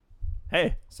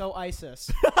Hey. So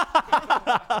ISIS.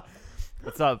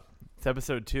 What's up? It's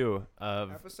episode 2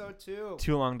 of Episode 2.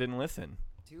 Too Long Didn't Listen.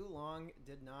 Too long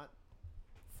did not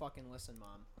fucking listen,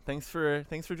 Mom. Thanks for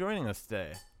joining us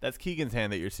today. That's Keegan's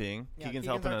hand that you're seeing. Yeah, Keegan's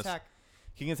our helping us. tech.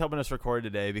 Keegan's helping us record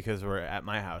today because we're at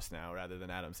my house now rather than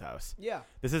Adam's house. Yeah.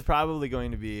 This is probably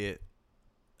going to be.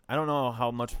 I don't know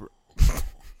how much.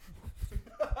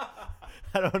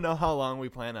 I don't know how long we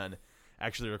plan on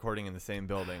actually recording in the same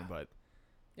building, but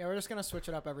Yeah, we're just going to switch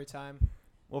it up every time.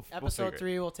 we'll Episode figure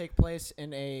 3 will take place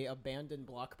in a abandoned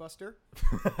Blockbuster.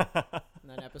 it. And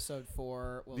then episode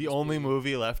 4 will The just only be...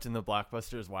 movie left in the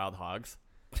Blockbuster is Wild Hogs.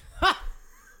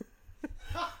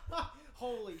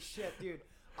 Holy shit, dude.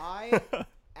 I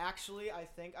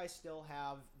think I still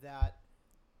have that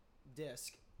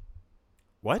disc.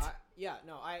 What?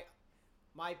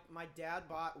 My dad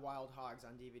bought Wild Hogs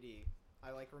on DVD. I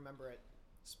remember it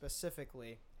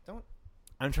specifically.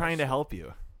 I'm trying to help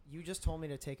you. You just told me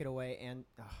to take it away, and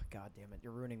god damn it,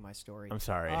 you're ruining my story. I'm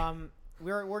sorry.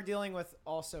 We're dealing with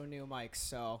also new mics,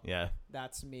 so Yeah.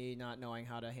 that's me not knowing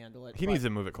how to handle it. He needs to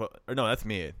move it close. Or no, that's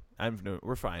me.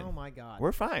 We're fine. Oh my god.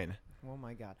 We're fine. Oh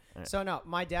my god. All right. So no,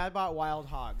 my dad bought Wild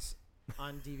Hogs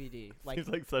on DVD. Seems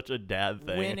like such a dad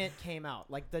thing. When it came out,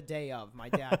 the day of, my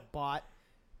dad bought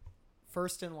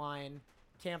first in line,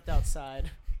 camped outside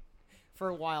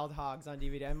for Wild Hogs on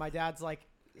DVD, and my dad's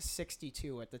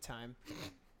 62 at the time,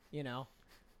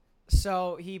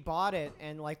 So he bought it,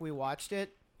 and we watched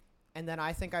it, and then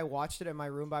I think I watched it in my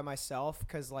room by myself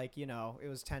because it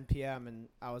was 10 p.m. and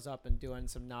I was up and doing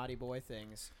some naughty boy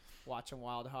things, watching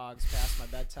Wild Hogs past my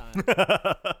bedtime.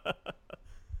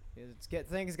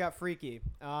 Things got freaky.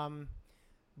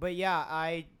 But yeah,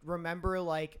 I remember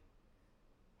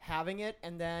having it,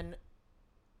 and then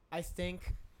I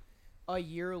think a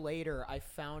year later I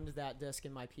found that disc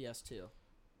in my PS2.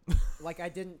 I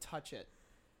didn't touch it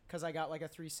because I got a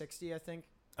 360, I think.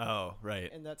 Oh,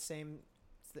 right. In that same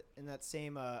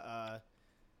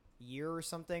year or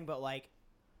something, but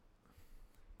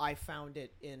I found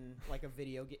it in a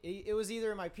video game. It was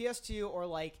either in my PS2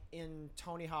 or in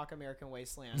Tony Hawk American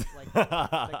Wasteland,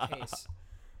 the case.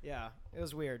 Yeah, it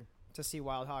was weird to see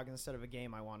Wild Hog instead of a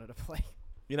game I wanted to play.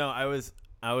 I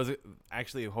was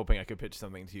actually hoping I could pitch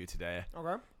something to you today.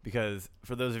 Okay. Because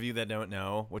for those of you that don't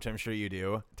know, which I'm sure you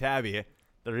do, Tabby,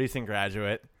 the recent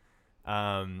graduate,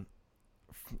 in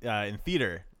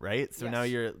theater, right? So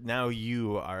Yes. now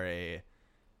you are a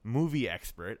movie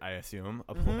expert, I assume,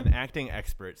 Mhm. an acting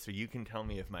expert, so you can tell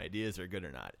me if my ideas are good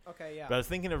or not. Okay, yeah. But I was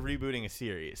thinking of rebooting a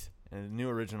series, a new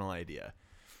original idea.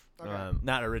 Okay.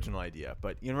 Not original idea,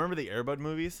 but you remember the Air Bud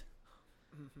movies?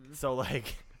 Mhm.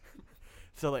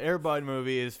 So the Air Bud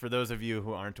movies, for those of you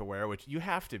who aren't aware, which you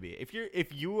have to be, if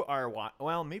you are,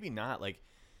 well, maybe not.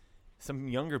 Some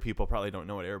younger people probably don't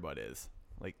know what Air Bud is.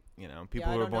 People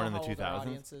I who were don't born know in the how old our 2000s.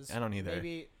 audience is. I don't either.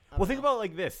 Maybe, Well, think about it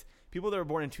like this: people that were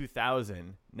born in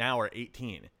 2000 now are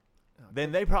 18.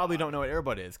 Then they probably don't know what Air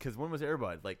Bud is, because when was Air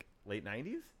Bud? Late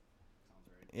 90s?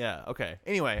 Yeah, okay.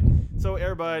 Anyway, so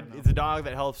Air Bud is a dog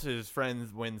that helps his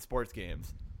friends win sports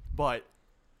games. But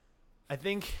I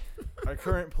think our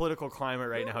current political climate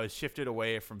right now has shifted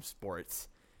away from sports,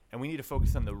 and we need to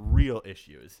focus on the real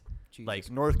issues, like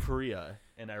North Korea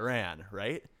and Iran,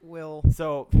 right?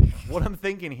 So what I'm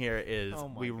thinking here is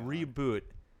we reboot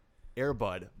Air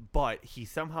Bud, but he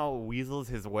somehow weasels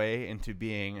his way into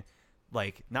being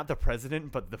not the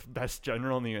president, but the best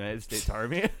general in the United States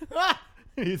Army.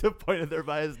 He's appointed there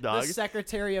by his dog. The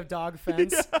Secretary of Dog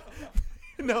Fence. Yeah.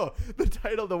 No,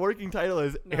 the working title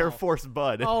is Air Force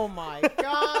Bud. Oh my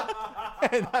god!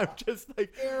 And I'm just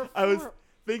Air I was Force.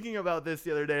 thinking about this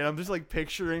the other day, and I'm just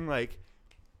picturing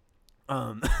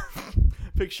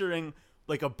picturing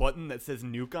a button that says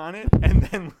nuke on it, and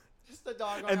then Just the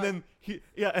dog. and then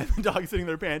and the dog sitting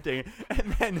there panting,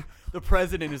 and then the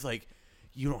president is like,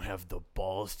 "You don't have the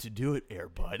balls to do it, Air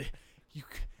Bud.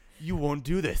 You won't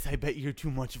do this. I bet you're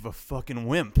too much of a fucking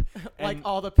wimp." And,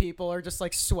 all the people are just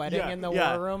sweating in the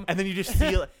war room. and then you just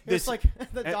see this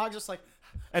It's the dog just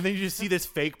and then you just see this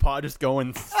fake paw just go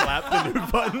and slap the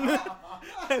nuke button,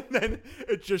 and then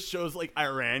it just shows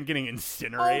Iran getting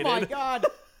incinerated. oh my god!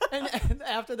 And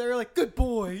after they're like, good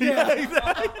boy, Yeah, yeah.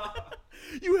 exactly.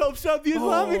 You helped stop the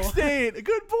Islamic Oh. State.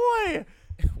 Good boy.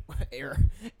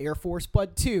 Air Force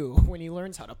Bud 2 when he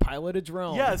learns how to pilot a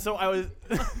drone. Yeah, so I was.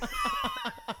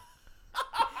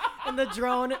 And the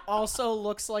drone also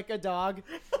looks like a dog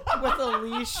with a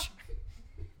leash.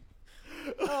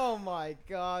 Oh my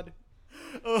god.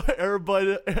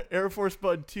 Air Force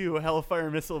Bud 2, Hellfire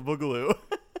Missile Boogaloo.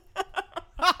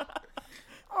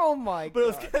 Oh my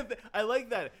But god. I like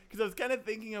that because I was kind of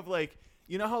thinking of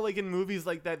You know how like in movies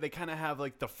like that they kind of have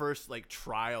like the first like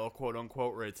trial, quote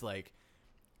unquote, where it's like,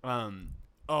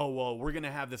 oh well, we're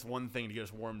gonna have this one thing to get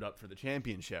us warmed up for the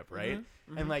championship, right?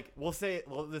 Mm-hmm. And like we'll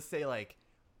just say like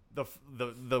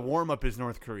the warm up is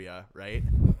North Korea, right?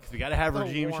 Because we got to have The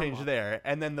regime warm-up. change there,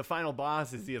 and then the final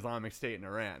boss is the Islamic State in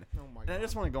Iran. Oh my And I god.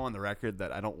 just want to go on the record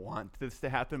that I don't want this to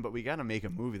happen, but we got to make a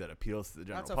movie that appeals to the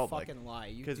general That's a public. fucking lie.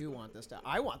 You 'Cause- do want this to.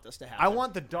 I want this to happen. I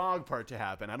want the dog part to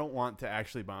happen. I don't want to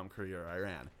actually bomb Korea or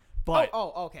Iran. But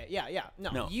Okay. Yeah.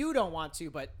 No, you don't want to,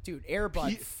 but dude, Airbud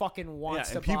Pe- fucking yeah, wants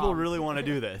to and people bomb really want to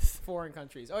do this. foreign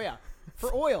countries. Oh yeah,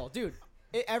 for oil, dude.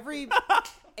 Every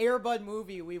Airbud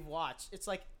movie we've watched, it's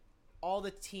like all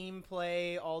the team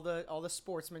play, all the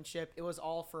sportsmanship. It was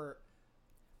all for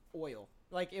oil.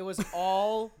 Like it was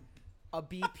all a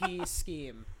BP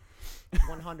scheme,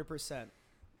 100%.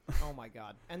 Oh my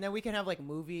god! And then we can have like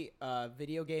movie,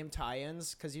 video game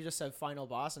tie-ins because you just said final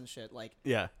boss and shit. Like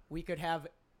Yeah. we could have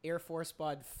Air Force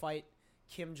Bud fight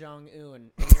Kim Jong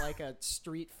Un in like a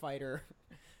Street Fighter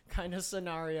kind of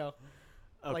scenario,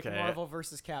 like Okay. Marvel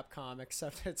versus Capcom,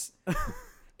 except it's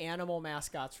animal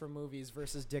mascots from movies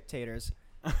versus dictators.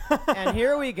 And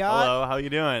here we got Hello, how you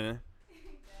doing?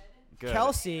 Good.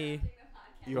 Kelsey.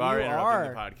 You are You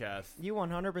interrupting are. the podcast. You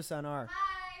 100% are.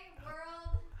 Hi,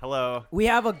 world. Hello. We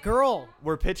have a girl.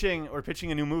 We're pitching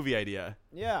a new movie idea.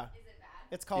 Yeah. Is it bad?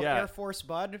 It's called Yeah. Air Force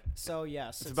Bud. So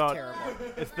yes, it's about-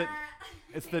 terrible.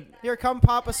 It's the Here, come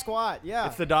Papa Squat. Yeah.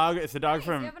 it's the dog Nice,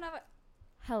 from you have another-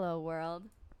 Hello, world.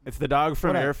 it's the dog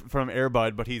from What Air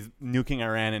Bud, but he's nuking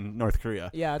Iran and North Korea.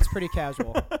 Yeah, it's pretty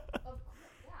casual. Of course.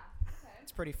 Yeah. Okay.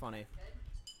 It's pretty funny.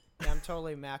 Good. Yeah, I'm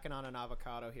totally macking on an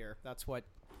avocado here. That's what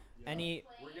any.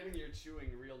 We're getting your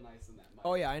chewing real nice in that mic.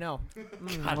 Oh yeah, I know.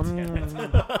 God damn it.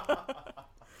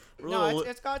 We're a No, little-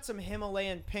 it's got some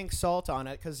Himalayan pink salt on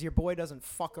it because your boy doesn't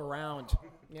fuck around.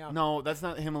 Yeah. No, that's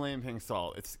not Himalayan pink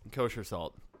salt. It's kosher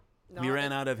salt. No, We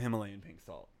ran out of Himalayan pink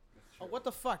salt. Oh, what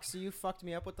the fuck? So you fucked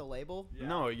me up with the label? Yeah.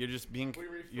 No, you're just being We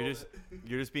refilled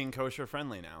you're just being kosher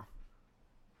friendly now.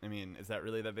 I mean, is that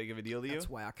really that big of a deal to you? That's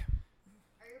whack.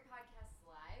 Are your podcasts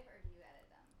live or do you edit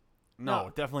them? No, No.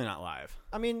 definitely not live.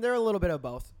 I mean, they're a little bit of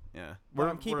both. Yeah, But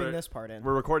I'm keeping this part in.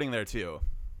 We're recording there too.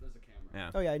 There's a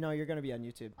camera. Yeah, Oh yeah, no, you're gonna be on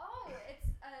YouTube. Oh,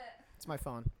 It's my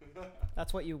phone.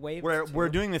 That's what you waved. we're to. we're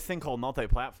doing this thing called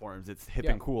multi-platforms. It's hip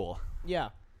Yeah. and cool. Yeah.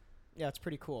 Yeah, it's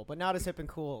pretty cool, but not as hip and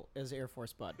cool as Air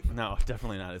Force Bud. No,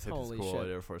 definitely not as hip as Holy cool shit. at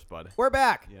Air Force Bud. We're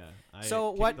back. Yeah. I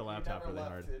So kicked what- the You laptop never really left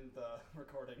hard. in the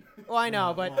recording. Well, I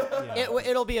know, but Yeah.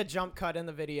 it'll be a jump cut in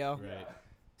the video. Right.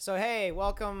 So hey,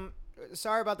 welcome.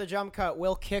 Sorry about the jump cut.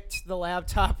 Will kicked the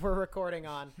laptop we're recording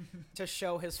on to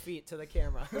show his feet to the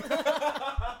camera.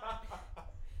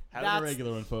 Have That's- a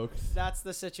regular one, folks. That's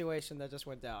the situation that just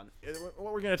went down.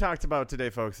 What we're going to talk about today,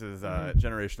 folks, is Mm-hmm.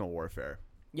 generational warfare,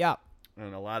 Yeah,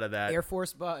 and a lot of that. Air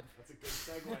Force Bud. That's a good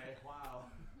segue. Wow.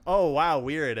 Oh wow,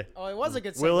 weird. Oh, it was a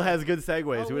good. Will segue. has good segues.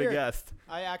 Oh, Who would weird. have guessed?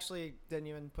 I actually didn't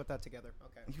even put that together.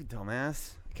 Okay. You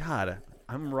dumbass. God,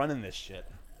 I'm running this shit.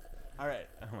 All right.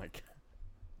 Oh my god.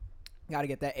 Got to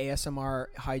get that ASMR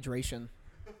hydration.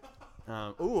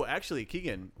 Ooh, actually,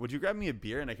 Keegan, would you grab me a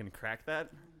beer and I can crack that?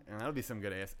 And that'll be some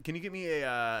good ass. Can you get me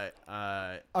a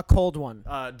A cold one.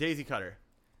 Daisy Cutter?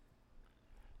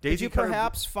 Could you Cutter-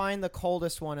 perhaps find the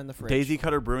coldest one in the fridge? Daisy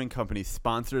Cutter Brewing Company,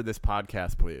 sponsor this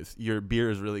podcast, please. Your beer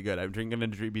is really good. I'm going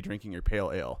to be drinking your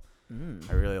pale ale.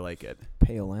 I really like it.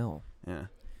 Pale ale. Yeah.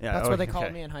 Yeah. That's what they called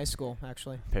okay. me in high school,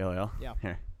 actually. Pale ale. Yeah.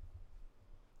 Here.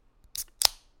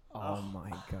 Oh my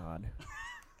god.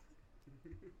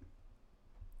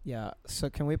 Yeah, so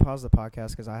can we pause the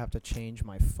podcast because I have to change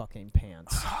my fucking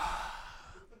pants.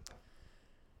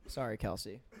 Sorry,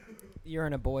 Kelsey. You're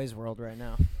in a boys' world right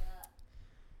now.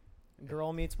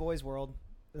 Girl meets boys' world.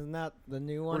 Isn't that the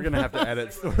new one? We're gonna have to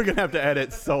edit. We're gonna have to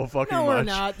edit so fucking No, much. we're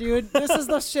not, dude. This is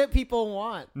the shit people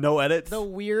want. No edits. The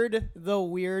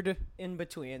weird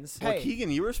in-betweens. Well, Hey, Keegan,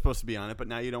 you were supposed to be on it, but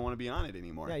now you don't want to be on it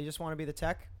anymore. yeah, you just want to be the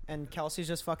tech, and Kelsey's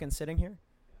just fucking sitting here?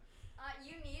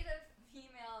 You need a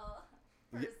female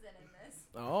person in this.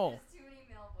 Oh. There's too many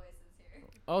male voices here.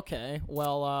 Okay,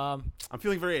 well, I'm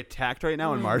feeling very attacked right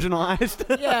now and Mm.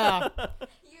 marginalized. yeah.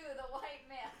 You, the white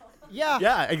male. Yeah.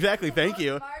 Yeah, exactly. The Thank most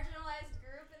you. Marginalized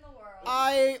group in the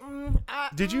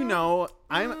world. Did you know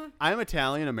Mm. I'm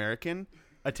Italian American?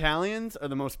 Italians are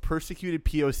the most persecuted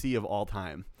POC of all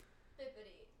time.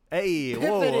 Bippity. Hey,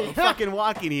 whoa, Bippity. I'm fucking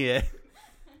walking here.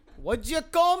 What'd you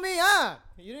call me, huh?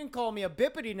 You didn't call me a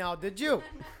bippity now, did you?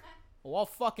 Well, I'll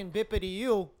fucking bippity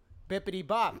you. Bippity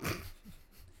bop.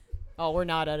 Oh, we're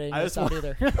not editing I this just out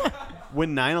either.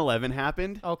 When 9/11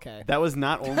 happened, Okay. that was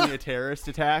not only a terrorist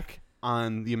attack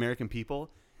on the American people,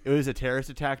 It was a terrorist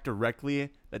attack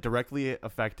that directly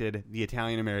affected the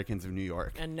Italian Americans of New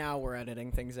York. And now we're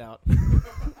editing things out.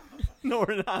 No,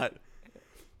 we're not.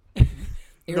 Air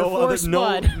No other- Force no-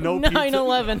 Bud. no pizza.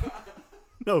 9/11.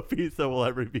 No pizza will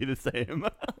ever be the same.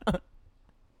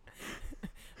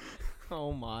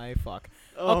 Oh my fuck.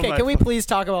 Oh Okay, my can we fu- please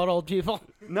talk about old people?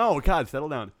 No, God, settle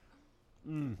down.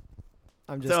 I'm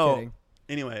just So- kidding.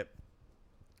 Anyway,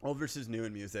 old versus new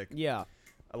in music. Yeah.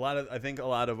 I think a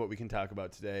lot of what we can talk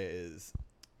about today is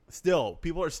still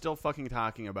people are still fucking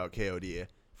talking about KOD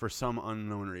for some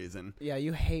unknown reason. Yeah,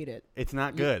 you hate it. It's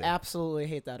not You good. absolutely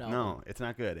hate that album. No, it's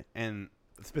not good. And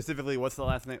specifically, what's the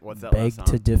last name? What's that Beg last song?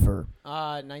 to differ.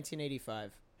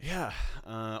 1985. Yeah.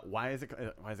 Why is it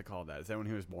called that? Is that when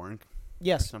he was born or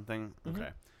Yes. something? Mhm. Okay.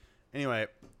 Anyway,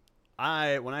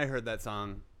 when I heard that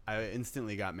song, I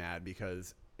instantly got mad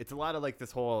because it's a lot of like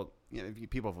this whole,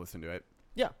 people have listened to it.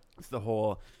 Yeah. It's the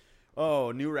whole,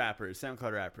 new rappers,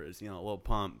 SoundCloud rappers, Lil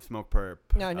Pump, Smoke Perp.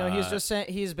 No, he's just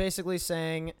saying, he's basically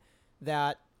saying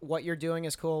that what you're doing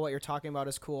is cool, what you're talking about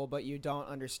is cool, but you don't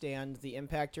understand the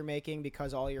impact you're making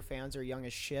because all your fans are young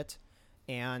as shit.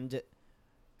 And,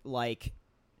 like,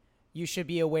 you should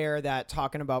be aware that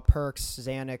talking about perks,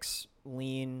 Xanax,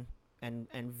 lean, and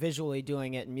visually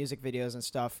doing it in music videos and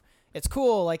stuff, it's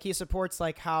cool. Like, he supports,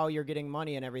 like, how you're getting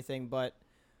money and everything, but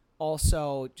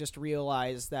also just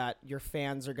realize that your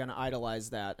fans are going to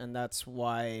idolize that. And that's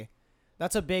why,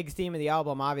 that's a big theme of the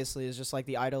album, obviously, is just, like,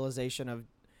 the idolization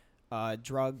of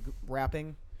drug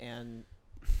rapping and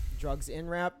drugs in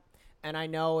rap. And I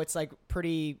know it's, like,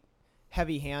 pretty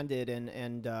heavy-handed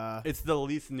and It's the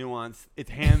least nuanced. It's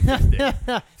ham-fisted. It's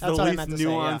that's the what I least meant to say, yeah.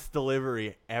 nuanced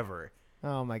delivery ever.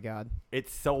 Oh my god.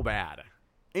 It's so bad.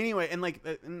 Anyway, and like,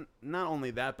 not only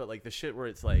that, but like the shit where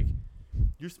it's like,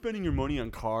 you're spending your money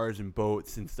on cars and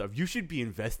boats and stuff. You should be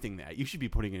investing that. You should be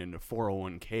putting it into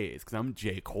 401ks because I'm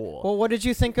J. Cole. Well, what did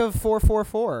you think of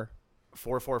 444?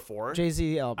 444?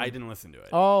 Jay-Z album. I didn't listen to it.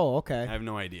 Oh, I okay. have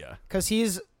no idea. Because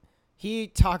he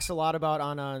talks a lot about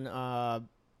on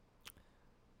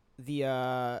the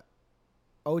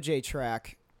OJ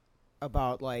track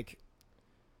about like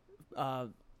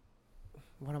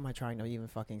what am I trying to even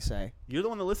fucking say? You're the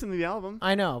one that listened to the album.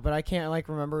 I know, but I can't like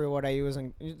remember what I was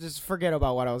in. Just forget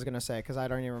about what I was gonna say because I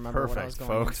don't even remember what I was Perfect,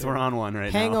 going folks. into. We're on one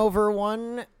right Hangover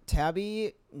 1,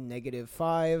 Tabby,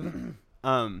 -5.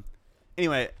 now.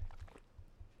 Anyway,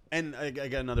 and I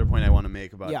got another point I want to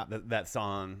make about Yeah. that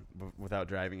song without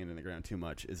driving it in the ground too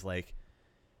much is like,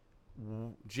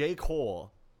 J.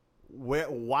 Cole,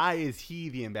 why is he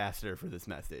the ambassador for this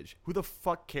message? Who the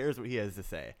fuck cares what he has to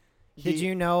say? Did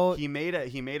you know? He made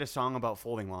a song about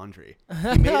folding laundry.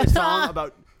 He made a song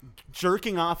about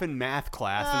jerking off in math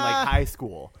class in like high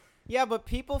school. Yeah, but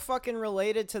people fucking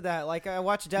related to that. Like I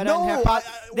watched Dead No, End Hip Hop.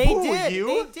 They who, did. you?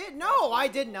 They did. No, I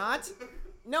did not.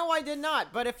 No, I did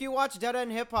not. But if you watch Dead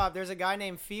End Hip Hop, there's a guy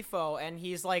named FIFO, and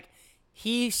he's like,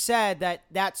 he said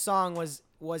that song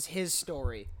was his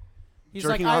story. He's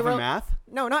Jerking like, off in math?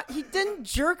 No, not he didn't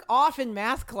jerk off in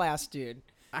math class, dude.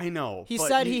 I know. He but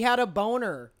said he had a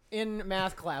boner in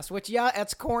math class, which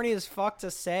that's corny as fuck to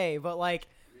say, but like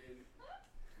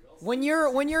when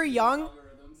you're young,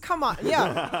 come on,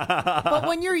 yeah. But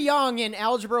when you're young in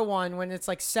algebra 1, when it's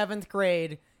like 7th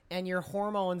grade and your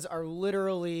hormones are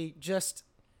literally just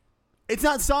It's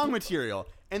not song material.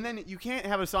 And then you can't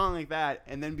have a song like that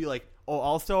and then be like, oh,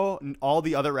 also, all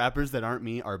the other rappers that aren't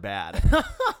me are bad.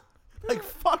 Like,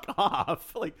 fuck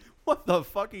off. Like, what the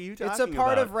fuck are you talking about? It's a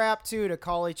part of rap too to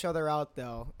call each other out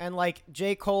though. And like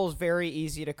J. Cole's very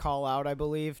easy to call out, I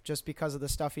believe, just because of the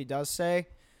stuff he does say.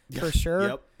 For sure.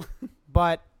 Yep.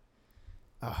 But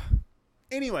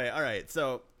Anyway, all right.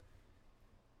 So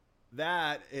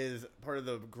that is part of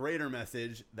the greater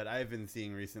message that I've been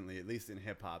seeing recently, at least in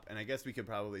hip hop. And I guess we could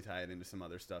probably tie it into some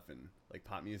other stuff in like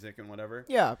pop music and whatever.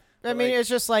 yeah. I But, mean, like- it's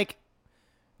just like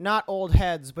not old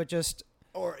heads, but just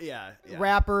Or yeah.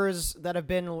 rappers that have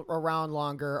been around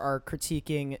longer are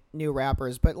critiquing new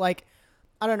rappers. But like,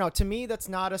 I don't know. To me, that's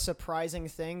not a surprising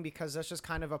thing because that's just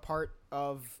kind of a part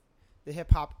of the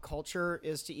hip hop culture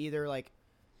is to either like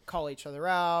call each other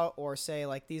out or say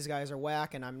like these guys are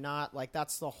whack and I'm not. Like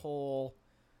that's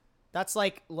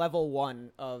like level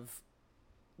 1 of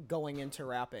going into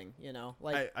rapping, you know?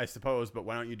 Like I suppose, but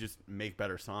why don't you just make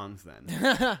better songs then?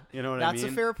 You know what that's I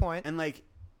mean? a fair point. And like,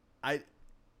 I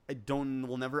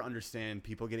will never understand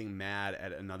people getting mad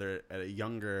at a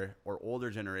younger or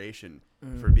older generation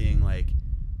for being like,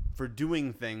 for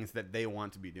doing things that they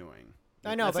want to be doing.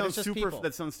 I know, That but sounds it's just super. people.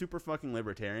 That sounds super fucking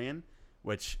libertarian,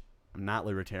 which I'm not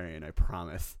libertarian. I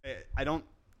promise. I don't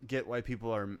get why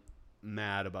people are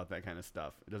mad about that kind of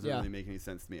stuff. It doesn't Yeah. really make any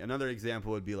sense to me. Another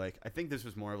example would be like, I think this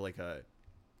was more of like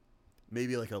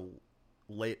maybe like a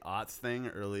late aughts thing,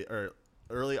 early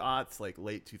aughts, like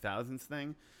late 2000s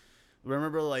thing.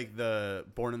 Remember like the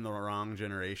Born in the Wrong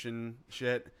Generation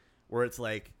shit, where it's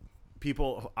like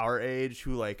people our age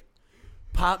who like,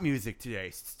 pop music today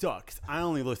sucks. I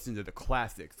only listen to the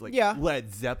classics, like Yeah.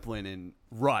 Led Zeppelin and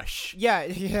Rush. Yeah,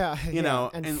 You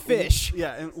know, and Fish.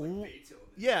 Yeah, and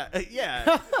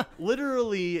yeah.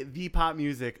 Literally the pop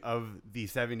music of the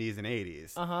 70s and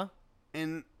 80s. Uh-huh.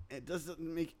 And it doesn't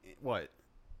make what?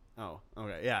 Oh,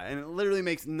 okay. Yeah, and it literally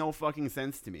makes no fucking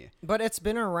sense to me. But it's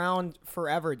been around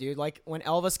forever, dude. Like when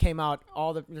Elvis came out,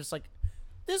 just like,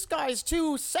 this guy's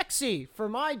too sexy for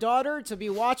my daughter to be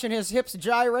watching his hips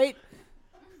gyrate.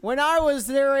 When I was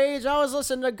their age, I was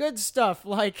listening to good stuff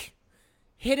like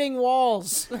hitting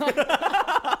walls.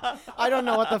 I don't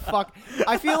know what the fuck.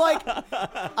 I feel like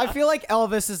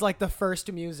Elvis is like the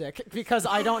first music because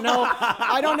I don't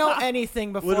know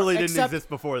anything before. Literally didn't exist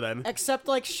before then. Except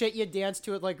like shit you danced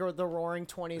to it like the Roaring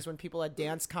 20s when people had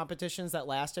dance competitions that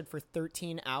lasted for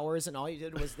 13 hours and all you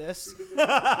did was this.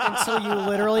 Until you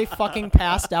literally fucking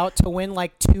passed out to win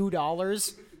like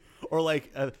 $2. Or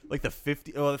like the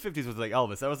 50s. Oh, the 50s was like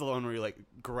Elvis. That was the one where you like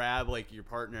grab like your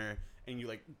partner and you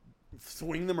like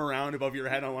swing them around above your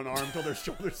head on one arm until their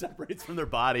shoulder separates from their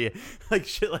body, like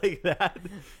shit like that.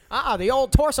 The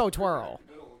old torso twirl.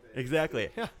 Exactly.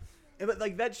 But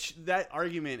like that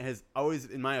argument has always,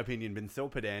 in my opinion, been so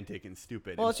pedantic and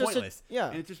stupid Well, and it's just pointless. yeah.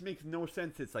 And it just makes no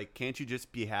sense. It's like, can't you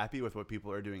just be happy with what people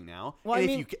are doing now? Well, and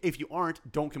I mean, if you aren't,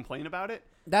 don't complain about it.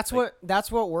 That's what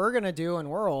we're gonna do when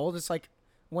we're old. It's like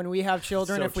when we have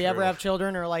children, So if we ever true. have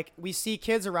children, or like we see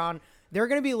kids around, they're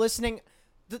gonna be listening.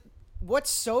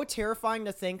 What's so terrifying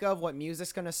to think of what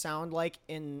music's gonna sound like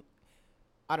in,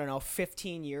 I don't know,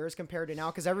 15 years compared to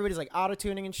now, because everybody's like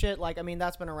auto-tuning and shit. Like, I mean,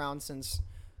 that's been around since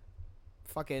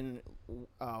fucking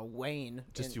Wayne.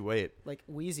 Just you wait. like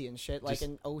Wheezy and shit, like Just-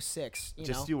 in 06, you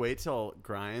Just know? you wait till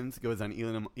Grimes goes on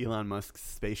Elon Musk's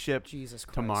spaceship Jesus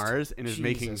Christ. to Mars and is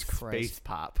making Jesus Christ. space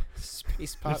pop.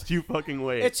 Space pop. Just you fucking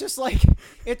wait. It's just like,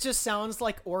 it just sounds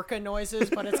like orca noises,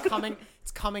 but it's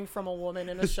coming from a woman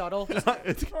in a shuttle. Just,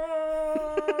 It's-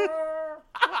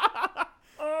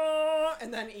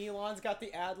 and then Elon's got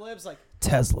the ad libs like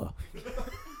Tesla.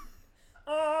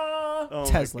 oh my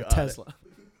Tesla, God. Tesla.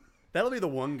 That'll be the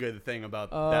one good thing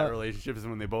about that relationship is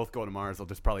when they both go to Mars, they'll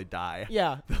just probably die.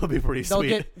 Yeah. That'll be pretty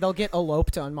sweet. They'll get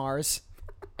eloped on Mars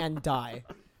and die.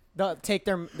 They'll take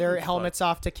their helmets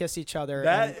off to kiss each other.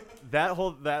 That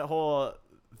whole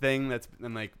thing that's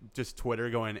been like just Twitter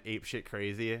going ape shit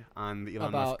crazy on the Elon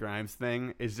About- Musk Grimes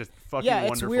thing is just fucking yeah, it's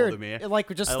wonderful weird. to me.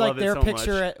 Like just I like love it their so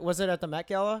picture much. was it at the Met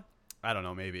Gala? I don't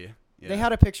know, maybe. Yeah. They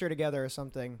had a picture together or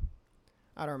something.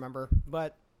 I don't remember,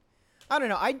 but I don't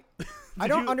know. I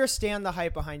don't understand the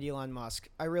hype behind Elon Musk.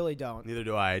 I really don't. Neither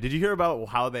do I. Did you hear about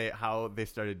how they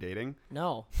started dating?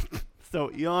 No. So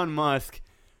Elon Musk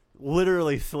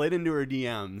literally slid into her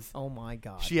DMs. Oh my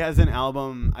god. She has an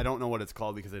album. I don't know what it's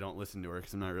called because I don't listen to her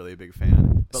because I'm not really a big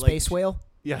fan. But Space Whale?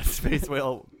 Yeah, Space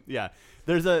Whale. Yeah,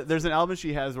 there's an album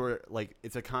she has where like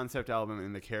it's a concept album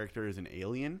and the character is an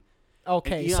alien.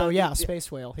 Okay, And so Elon- yeah,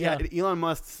 Space Whale. Yeah. and Elon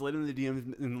Musk slid into the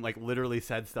DMs and like literally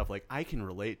said stuff like, "I can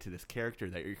relate to this character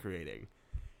that you're creating."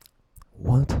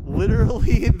 What?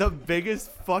 Literally the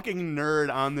biggest fucking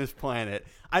nerd on this planet.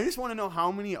 I just want to know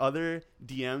how many other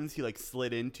DMs he like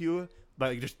slid into by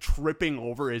like just tripping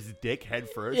over his dick head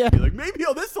first. Yeah. Be like, maybe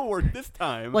this will work this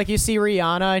time. Like you see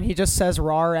Rihanna and he just says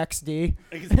RAR XD.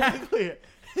 Exactly.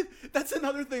 That's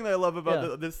another thing that I love about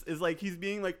Yeah. this is like he's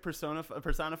being like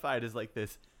personified as like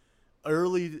this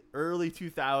early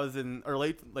 2000 or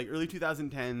early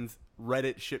 2010s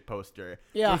Reddit shit poster.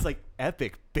 Yeah. It's like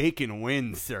epic bacon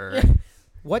wins, sir. Yeah.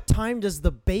 What time does the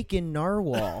bacon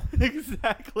narwhal?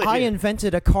 Exactly. I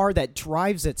invented a car that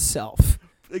drives itself.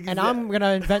 And Exact- I'm going to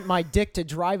invent my dick to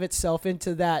drive itself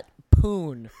into that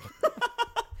poon.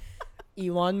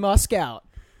 Elon Musk out.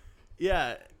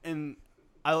 Yeah, and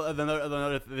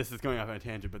another this is going off on a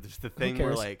tangent, but there's the thing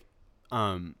where cares? like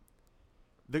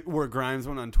where Grimes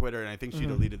went on Twitter, and I think she Mhm.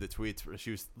 deleted the tweets where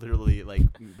she was literally like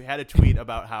had a tweet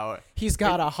about how He's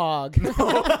got a hog.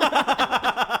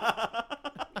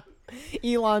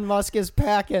 Elon Musk is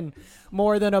packing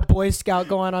more than a Boy Scout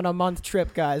going on a month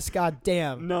trip, guys. God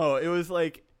damn. no, it was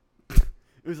like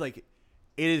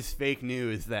it is fake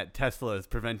news that Tesla is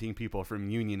preventing people from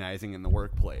unionizing in the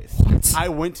workplace. What? I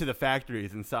went to the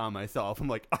factories and saw myself. I'm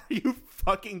like, are you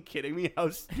fucking kidding me? How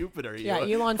stupid are you? Yeah,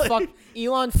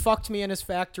 Elon fucked me in his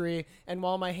factory, and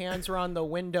while my hands were on the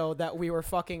window that we were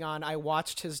fucking on, I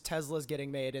watched his Teslas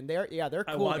getting made, and they're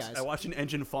cool guys. I watched an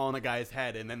engine fall on a guy's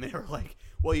head, and then they were like,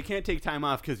 well, you can't take time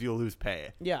off because you'll lose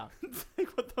pay. Yeah, It's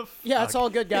like, what the fuck? yeah, it's all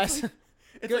good, guys.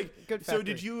 It's Good- like, good so factory.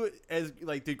 did you,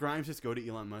 did Grimes just go to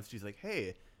Elon Musk? She's like,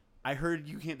 hey, I heard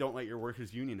you don't let your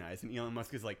workers unionize. And Elon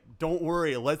Musk is like, don't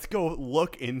worry, let's go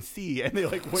look and see. And they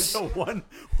like went to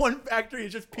one factory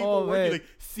and just people Oh, working man. like,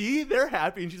 see, they're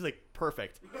happy. And she's like,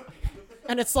 perfect.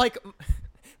 And it's like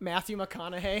Matthew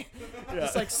McConaughey,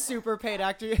 just like super paid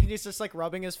actor. He's just like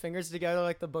rubbing his fingers together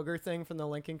like the booger thing from the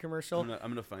Lincoln commercial. I'm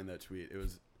gonna find that tweet. It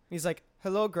was He's like,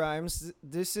 "Hello, Grimes.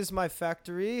 This is my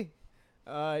factory.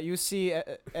 You see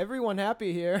everyone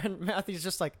happy here." And Matthew's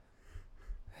just like,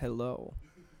 "Hello.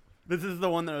 this is the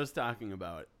one that I was talking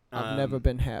about. I've never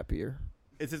been happier."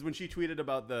 It says when she tweeted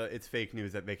about it's fake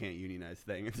news that they can't unionize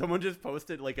thing, and someone just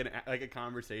posted like a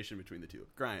conversation between the two.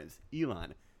 Grimes,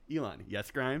 Elon,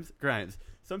 yes, Grimes.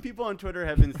 Some people on Twitter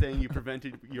have been saying you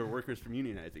prevented your workers from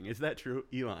unionizing. Is that true,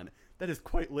 Elon? That is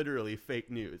quite literally fake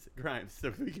news. Grimes,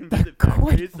 so we can visit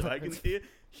factories so I can see it.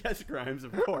 Yes, Grimes,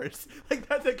 of course. Like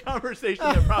that's a conversation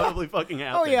that probably fucking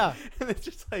happened. Oh, yeah. and it's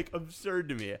just like absurd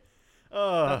to me.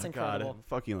 Oh, That's incredible. God.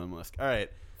 Fuck Elon Musk. All right.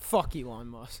 Fuck Elon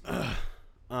Musk.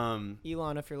 Elon,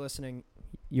 If you're listening,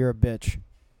 you're a bitch.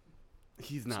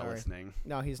 he's not Sorry. listening.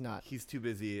 No, he's not. He's too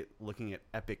busy looking at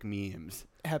epic memes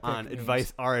Epic on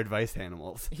memes. our advice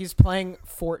animals. He's playing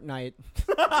Fortnite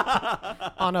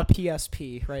on a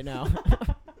PSP right now.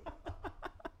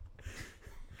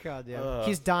 God damn.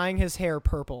 He's dyeing his hair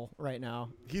purple right now.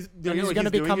 He's And he's going gonna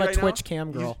to become a Twitch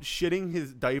cam girl. He's shitting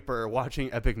his diaper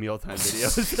watching epic mealtime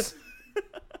videos.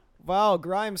 Wow,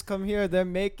 Grimes, come here. They're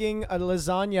making a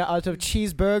lasagna out of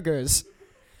cheeseburgers.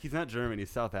 He's not German.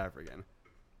 He's South African.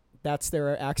 That's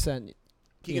their accent.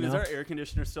 Keegan, You is know? our air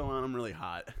conditioner still on? I'm really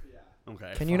hot. Yeah.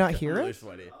 Okay. Can you fuck not hear I'm it? really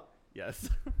sweaty. Yes.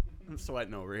 I'm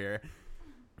sweating over here.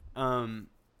 All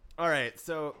right.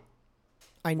 So.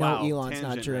 I know Wow, Elon's not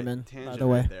tangent German, right- by tangent the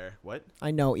way. right there. What? I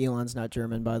know Elon's not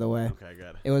German, by the way. Okay,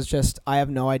 good. It was just, I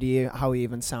have no idea how he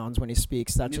even sounds when he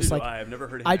speaks. That's Neither just do like, I've never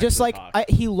heard him I just actually like, talk.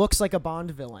 he looks like a Bond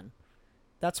villain.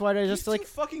 That's why I just He's like, too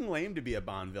fucking lame to be a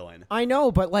Bond villain. I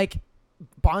know, but like,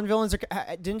 Bond villains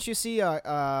are, didn't you see,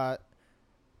 the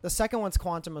second one's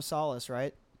Quantum of Solace,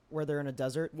 right? Where they're in a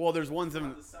desert. Well, there's ones in.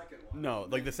 Not the second one. No,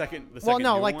 like the second. Well,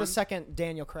 no, newer like one? the second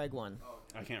Daniel Craig one.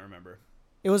 I can't remember.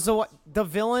 It was the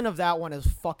villain of that one is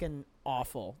fucking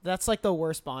awful. That's like the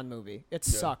worst Bond movie. It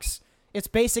Yeah. sucks. It's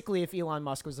basically if Elon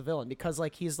Musk was the villain because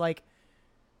like he's like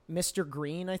Mr.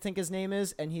 Green, I think his name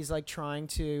is, and he's like trying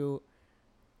to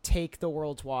take the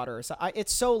world's water. So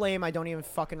it's so lame. I don't even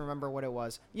fucking remember what it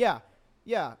was. Yeah,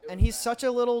 and he's such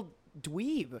a little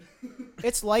dweeb.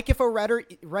 It's like if a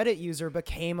Reddit user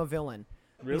became a villain.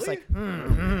 Really? He's like,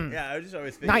 Yeah, I just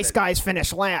always figured nice that- guys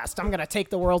finish last. I'm gonna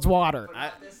take the world's water.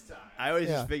 I always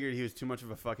Yeah. just figured he was too much of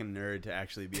a fucking nerd to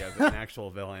actually be an actual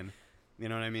villain. You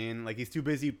know what I mean? Like he's too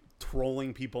busy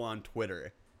trolling people on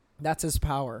Twitter. That's his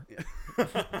power.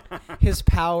 His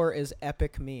power is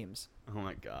epic memes. Oh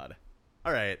my god.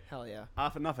 All right. Hell yeah.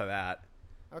 Enough of that.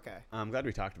 Okay. I'm glad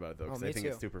we talked about it though because Oh, I me think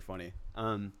too. it's super funny.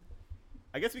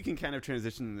 I guess we can kind of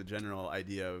transition to the general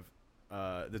idea of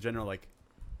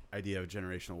idea of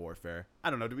generational warfare. I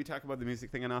don't know. Did we talk about the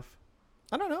music thing enough?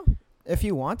 I don't know if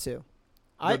you want to.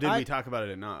 Or did we talk about it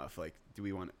enough? Like, do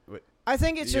we want? I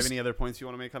think Do it's you have just. any other points you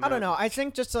want to make on I that? don't know. I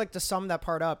think just like to sum that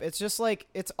part up, it's just like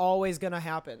it's always gonna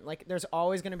happen. Like there's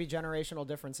always gonna be generational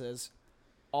differences,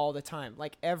 all the time.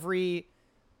 Like every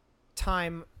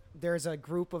time there's a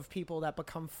group of people that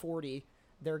become 40,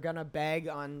 they're gonna bag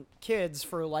on kids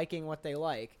for liking what they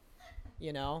like.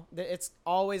 You know, it's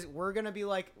always we're gonna be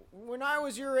like when I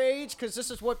was your age, because this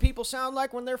is what people sound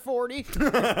like when they're 40.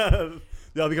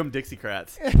 They'll become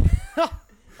Dixiecrats.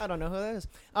 I don't know who that is.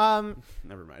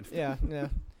 Never mind. Yeah.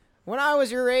 When I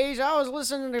was your age, I was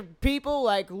listening to people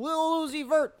like Lil Uzi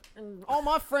Vert, and all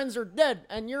my friends are dead,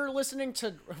 and you're listening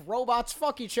to robots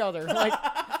fuck each other. Like,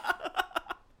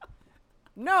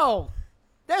 no,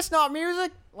 that's not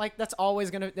music. Like, that's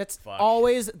always gonna. That's Fuck.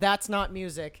 always that's not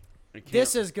music. I can't-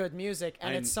 This is good music,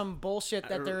 and I'm- it's some bullshit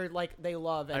that they're like they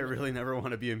love. And I really never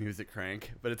want to be a music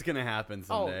crank, but it's gonna happen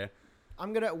someday.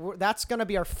 That's gonna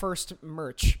be our first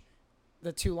merch.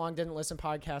 The Too Long Didn't Listen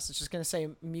podcast. It's just gonna say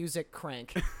music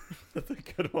crank. That's a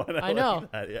good one. I know.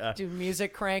 Like that, yeah. Do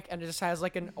music crank, and it just has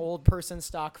like an old person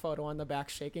stock photo on the back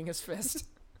shaking his fist.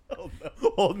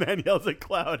 Old man yells at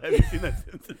cloud. Have you seen that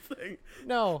Simpsons thing?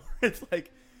 No. It's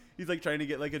like he's like trying to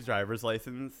get like a driver's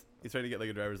license. He's trying to get like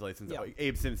a driver's license. Yeah. Like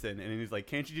Abe Simpson, and he's like,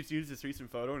 "Can't you just use this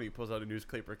recent photo?" And he pulls out a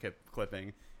newspaper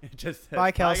clipping. It just says,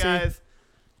 Bye, Kelsey. "Hi guys."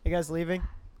 You guys leaving?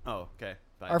 Oh, okay.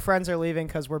 Bye. Our friends are leaving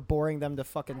because we're boring them to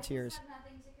fucking tears. I just have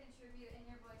nothing to contribute, and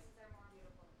your voices are more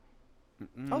beautiful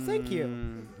than mine. Oh, thank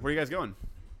you. Where are you guys going?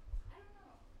 I don't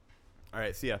know. All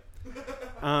right, see ya.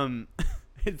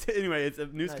 Anyway, it's a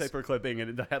newspaper clipping,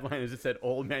 and the headline is just said,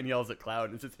 "Old man yells at cloud,"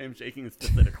 and it's just him shaking his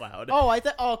fist at a cloud. Oh,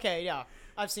 okay, yeah.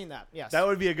 I've seen that. Yes. That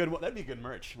would be a good one. That'd be good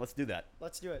merch. Let's do that.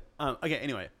 Let's do it. Okay,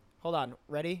 anyway, Hold on.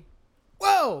 Ready?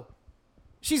 Whoa!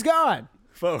 She's gone.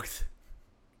 folks.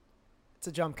 It's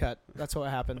a jump cut. That's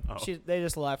what happened. Oh. They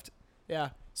just left. Yeah.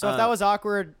 So if that was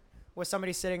awkward with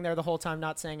somebody sitting there the whole time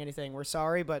not saying anything, we're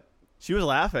sorry, but She was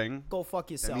laughing. go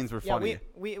fuck yourself. means we're yeah, funny.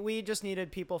 we just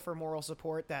needed people for moral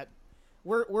support that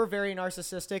we're very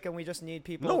narcissistic and we just need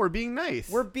people. No, we're being nice.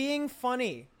 We're being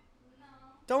funny. No.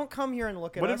 Don't come here and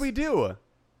look at What us. did we do?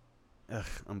 Ugh,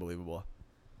 unbelievable.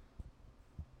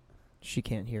 She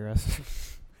can't hear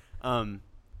us.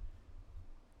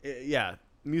 Yeah,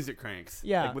 music cranks.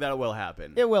 Yeah. like, that will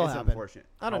happen. It will it's happen. Unfortunate.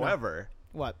 I don't know. However,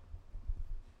 What?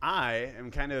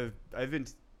 I've been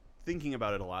thinking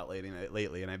about it a lot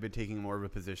lately, and I've been taking more of a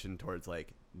position towards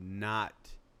like not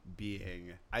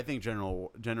being. I think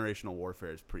generational warfare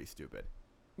is pretty stupid.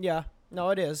 Yeah. No,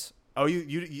 it is. Oh,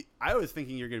 you I was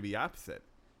thinking you're going to be opposite.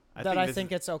 I this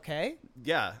think is- it's okay.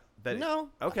 yeah. That No.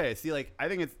 Okay. See, like I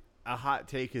think it's a hot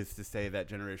take is to say that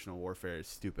generational warfare is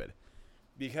stupid,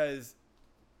 because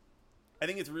I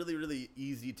think it's really, really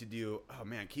easy to do. Oh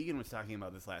man, Keegan was talking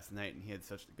about this last night, and he had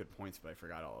such good points, but I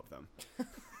forgot all of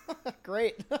them.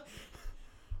 Great.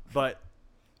 But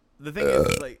the thing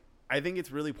is, like, I think it's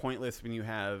really pointless when you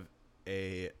have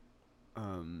a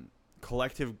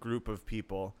collective group of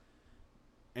people,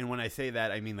 and when I say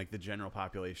that, I mean like the general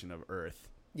population of Earth.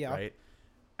 Yeah. Right.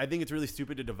 I think it's really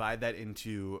stupid to divide that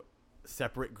into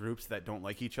separate groups that don't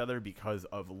like each other because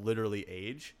of literally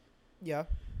age. Yeah.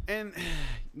 And,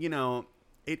 you know,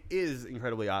 it is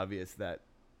incredibly obvious that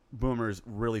boomers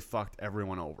really fucked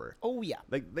everyone over. Oh yeah.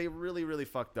 Like, they really, really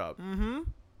fucked up. Mm-hmm.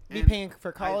 Be And paying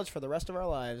for college for the rest of our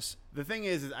lives. The thing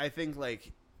is I think,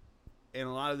 like, and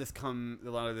a lot of this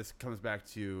comes back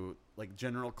to, like,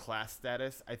 general class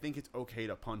status. I think it's okay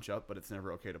to punch up, but it's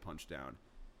never okay to punch down.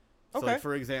 So, Okay. like,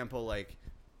 for example, like,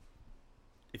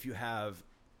 if you have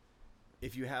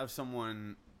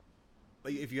someone,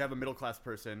 like, if you have a middle class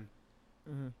person,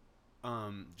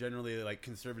 generally, like,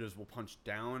 conservatives will punch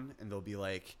down, and they'll be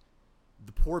like,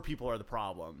 the poor people are the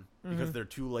problem because they're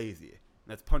too lazy. And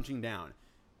that's punching down.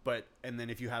 And then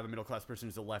if you have a middle class person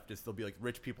who's a leftist, they'll be like,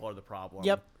 rich people are the problem.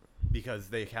 Yep. Because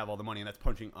they have all the money, and that's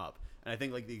punching up. And I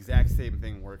think, like, the exact same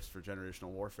thing works for generational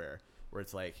warfare, where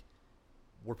it's like,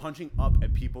 we're punching up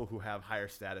at people who have higher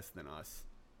status than us,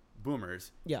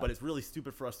 boomers. Yeah. But it's really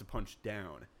stupid for us to punch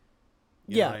down.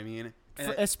 You Yeah. know what I mean? And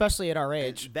Especially at our and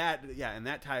age.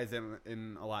 that ties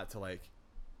in a lot to, like,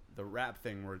 the rap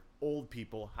thing where old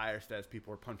people, higher status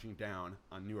people, are punching down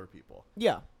on newer people.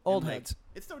 Yeah. Old And, like, heads.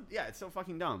 It's so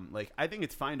fucking dumb. Like, I think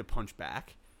it's fine to punch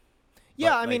back.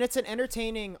 Yeah, but, I mean, like- it's an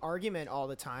entertaining argument all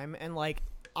the time. And, like,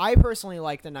 I personally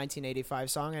like the 1985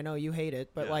 song. I know you hate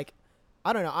it, but, Yeah. like,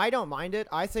 I don't know. I don't mind it.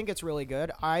 I think it's really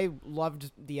good. I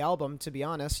loved the album, to be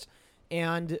honest.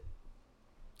 And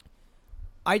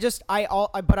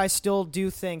but I still do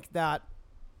think that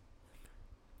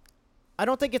I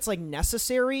don't think it's, like,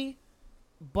 necessary,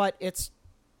 but it's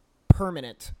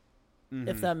permanent.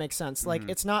 If that makes sense. Like,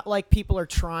 it's not like people are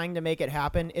trying to make it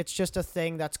happen. It's just a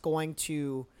thing that's going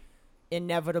to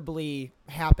inevitably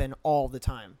happen all the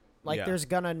time. Like, Yeah. there's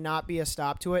gonna not be a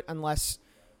stop to it unless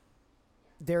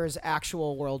there is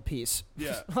actual world peace.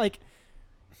 Yeah. Like,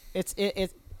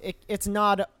 it's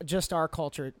not just our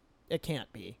culture. It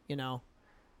can't be, you know?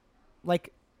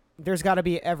 Like, there's got to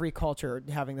be every culture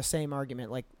having the same argument.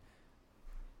 Like,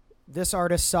 this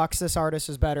artist sucks, this artist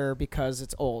is better because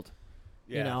it's old.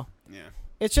 Yeah. You know? Yeah.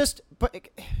 It's just, but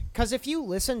because if you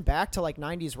listen back to, like,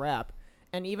 90s rap,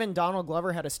 and even Donald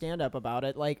Glover had a stand-up about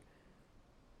it, like,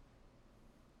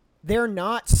 they're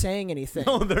not saying anything.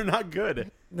 No, they're not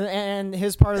good. And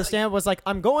his part of the stand-up was like,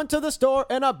 I'm going to the store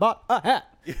and I bought a hat.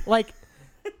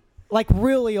 like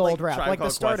really old rap, Tribe like the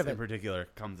Called start Quest of it. in particular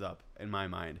comes up in my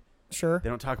mind. Sure. They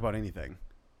don't talk about anything.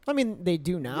 I mean, they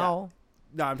do now.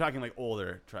 No, I'm talking like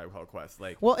older Tribe Called Quest.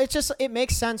 Like, Well, it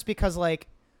makes sense because, like,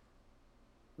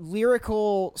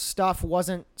 lyrical stuff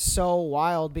wasn't so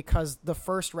wild because the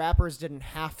first rappers didn't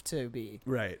have to be.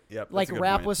 right. Yep. Like, that's a good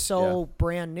rap point. was so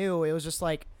brand new. It was just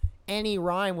like, any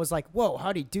rhyme was like, whoa,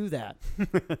 how'd he do that?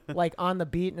 Like on the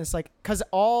beat. And it's like, cause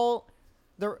all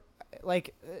the,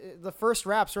 like the first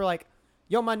raps were like,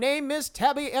 yo, my name is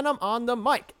Tabby and I'm on the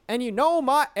mic and you know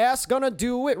my ass gonna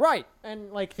do it right.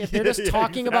 And like, if they're just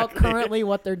talking about currently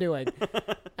what they're doing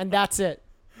and that's it.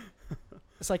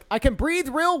 It's like, I can breathe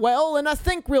real well and I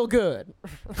think real good.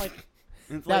 Like,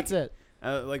 It's that's like,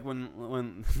 it. Like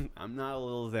when I'm not a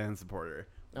Lil Xan supporter,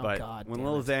 Oh, but God when damn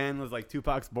Lil it. Xan was like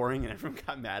Tupac's boring and everyone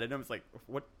got mad at him, it's like,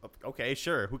 what? Okay,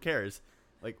 sure, who cares?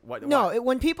 Like what? No, what?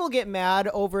 when people get mad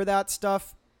over that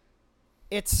stuff,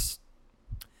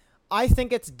 I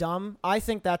think it's dumb. I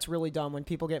think that's really dumb when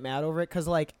people get mad over it. Because,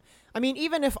 like, I mean,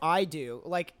 even if I do,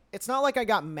 like, it's not like I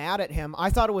got mad at him. I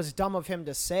thought it was dumb of him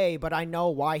to say, but I know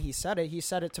why he said it. He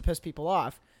said it to piss people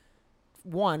off.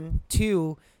 1,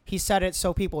 2, he said it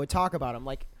so people would talk about him.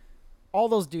 Like, all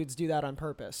those dudes do that on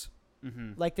purpose.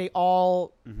 Mm-hmm. Like, they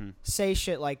all Mm-hmm. say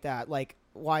shit like that. Like,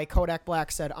 why Kodak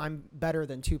Black said, I'm better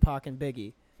than Tupac and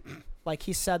Biggie. Like,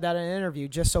 he said that in an interview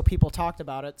just so people talked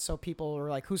about it. So people were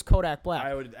like, who's Kodak Black?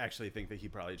 I would actually think that he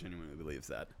probably genuinely believes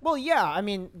that. Well, yeah, I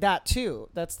mean, that too.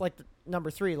 That's like number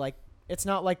 3. Like, it's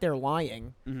not like they're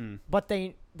lying. Mm-hmm. But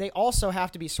they also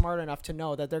have to be smart enough to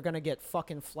know that they're going to get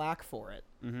fucking flack for it.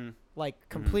 Mm-hmm. Like,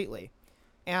 completely.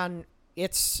 And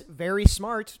it's very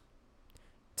smart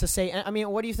to say, I mean,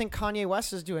 what do you think Kanye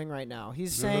West is doing right now?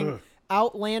 He's saying Ugh.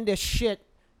 outlandish shit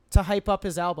to hype up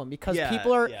his album because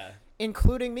people are,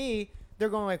 including me, they're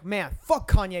going like, man, fuck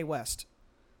Kanye West.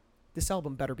 This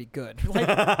album better be good. Like,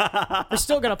 they're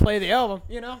still going to play the album,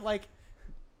 you know? Like,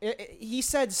 he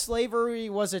said slavery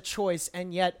was a choice,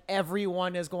 and yet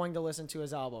everyone is going to listen to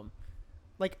his album.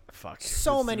 Like, Fuck.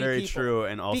 so It's many very people. true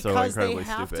and also because incredibly they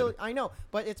have stupid. to. I know,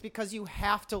 but it's because you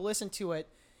have to listen to it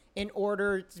in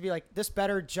order to be like, this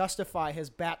better justify his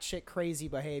batshit crazy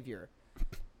behavior.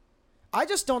 I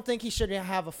just don't think he should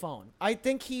have a phone. I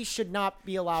think he should not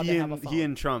be allowed to have a phone. He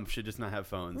and Trump should just not have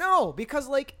phones. No, because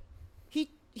like he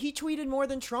tweeted more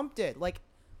than Trump did. Like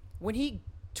when he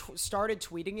started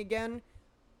tweeting again,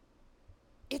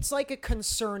 it's like a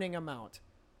concerning amount.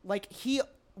 Like he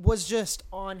was just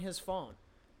on his phone.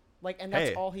 Like, and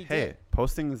that's all he did.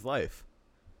 Posting his life.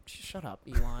 Shut up,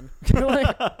 Elon.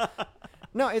 Like,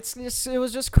 no, it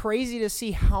was just crazy to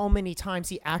see how many times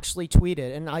he actually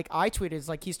tweeted. And like I tweeted, it's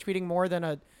like he's tweeting more than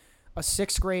a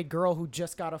 6th grade girl who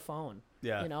just got a phone.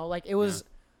 Yeah. You know, like it was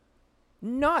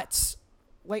nuts.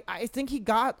 Like I think he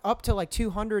got up to like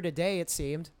 200 a day, it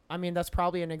seemed. I mean, that's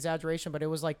probably an exaggeration, but it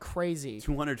was like crazy.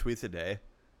 200 tweets a day.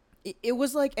 It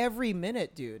was like every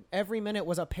minute, dude. Every minute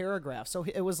was a paragraph. So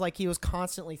it was like he was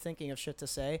constantly thinking of shit to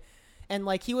say. And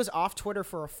like he was off Twitter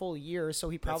for a full year, so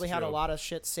he probably had a true. lot of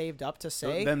shit saved up to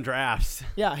say. Them drafts.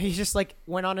 Yeah, he just like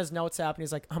went on his notes app and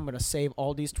he's like, I'm going to save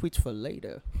all these tweets for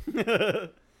later. And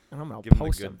I'm going to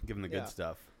post them. Give him the Yeah. good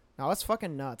stuff. No, it's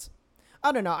fucking nuts.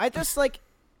 I don't know. I just like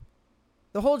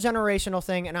the whole generational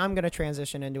thing, and I'm going to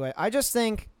transition into it. I just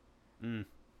think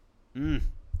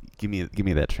Give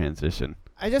me that transition.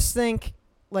 I just think,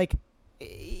 like,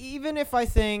 even if I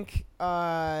think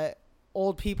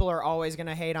old people are always going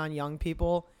to hate on young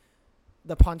people,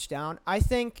 the punch down, I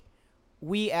think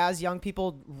we as young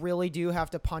people really do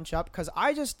have to punch up because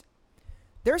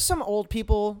there's some old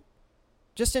people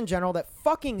just in general that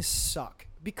fucking suck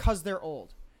because they're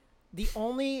old.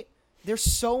 They're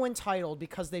so entitled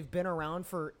because they've been around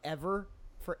forever,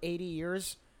 for 80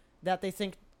 years, that they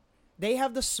think they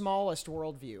have the smallest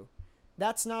worldview.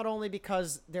 That's not only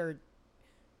because they're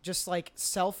just like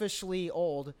selfishly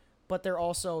old, but they're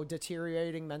also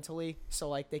deteriorating mentally. So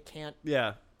like they can't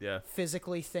Yeah.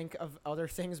 physically think of other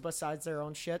things besides their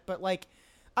own shit. But like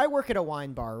I work at a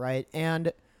wine bar, right?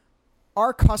 And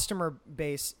our customer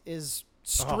base is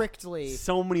strictly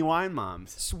So many wine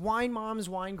moms. wine moms,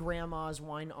 wine grandmas,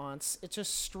 wine aunts. It's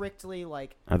just strictly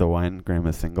like Are the wine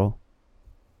grandmas single?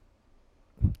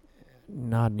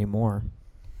 not anymore.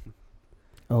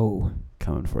 Oh,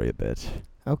 Coming for you, bitch.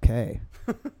 okay.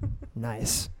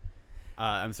 Nice.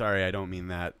 I'm sorry, I don't mean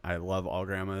that. I love all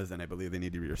grandmas, and I believe they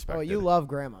need to be respected. Oh, you love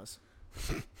grandmas.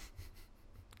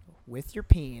 With your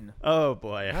peen. Oh,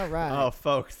 boy. All right. Oh,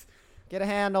 folks. Get a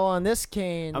handle on this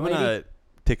cane, I'm lady. going to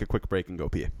take a quick break and go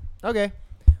pee. Okay.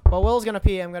 While Will's going to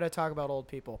pee, I'm going to talk about old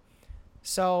people.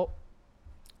 So,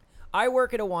 I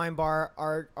work at a wine bar.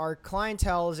 Our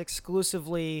clientele is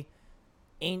exclusively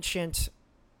ancient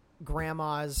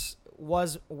grandmas,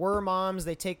 were moms.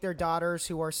 They take their daughters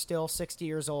who are still 60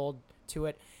 years old to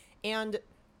it. And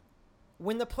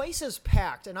when the place is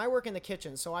packed, and I work in the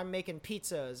kitchen, so I'm making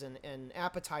pizzas and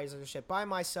appetizers and shit by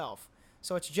myself.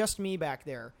 So it's just me back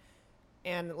there.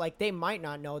 And, like, they might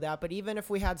not know that, but even if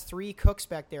we had 3 cooks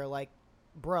back there, like,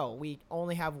 bro, we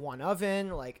only have one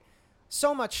oven. Like,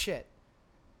 so much shit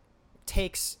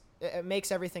it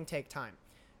makes everything take time.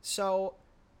 So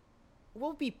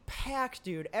we'll be packed,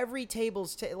 dude. Every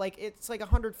table's like, it's like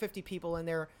 150 people in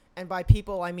there, and by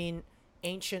people I mean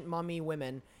ancient mummy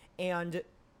women, and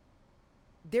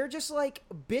they're just like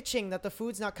bitching that the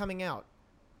food's not coming out,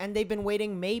 and they've been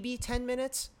waiting maybe 10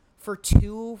 minutes for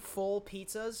 2 full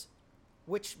pizzas,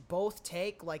 which both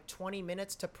take like 20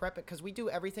 minutes to prep it, because we do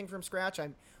everything from scratch. I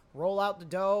roll out the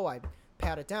dough, I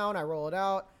pat it down, I roll it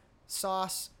out,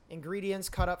 sauce, ingredients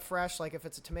cut up fresh. Like if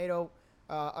it's a tomato,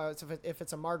 if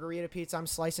it's a margarita pizza, I'm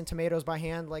slicing tomatoes by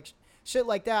hand, like shit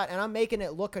like that, and I'm making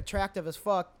it look attractive as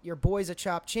fuck. Your boy's a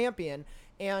chopped champion,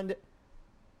 and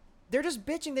they're just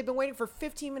bitching. They've been waiting for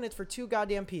 15 minutes for 2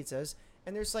 goddamn pizzas,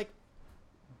 and there's like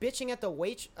bitching at the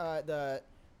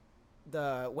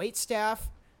wait staff,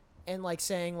 and like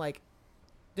saying like,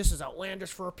 this is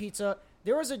outlandish for a pizza.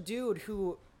 There was a dude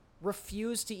who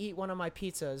refused to eat one of my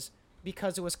pizzas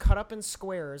because it was cut up in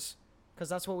squares, because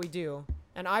that's what we do.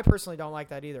 And I personally don't like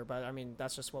that either, but I mean,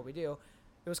 that's just what we do.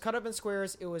 It was cut up in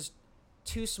squares, it was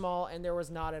too small, and there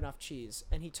was not enough cheese.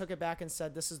 And he took it back and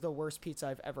said, this is the worst pizza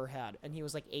I've ever had. And he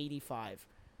was like 85.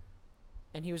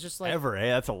 And he was just like... Ever, eh?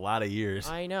 That's a lot of years.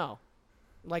 I know.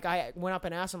 Like, I went up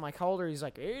and asked him, like, how old are you? He's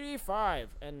like, 85.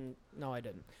 And no, I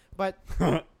didn't. But...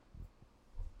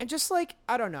 and just like,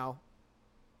 I don't know.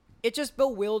 It just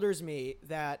bewilders me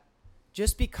that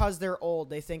just because they're old,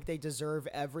 they think they deserve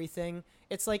everything.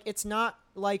 It's like, it's not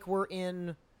like we're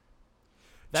in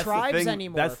tribes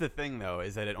anymore. That's the thing, though,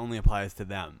 is that it only applies to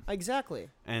them. Exactly.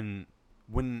 And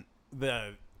when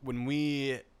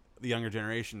we, the younger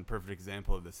generation, perfect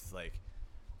example of this is like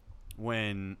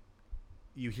when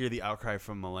you hear the outcry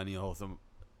from millennials,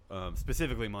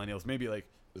 specifically millennials, maybe like,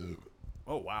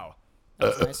 oh wow, that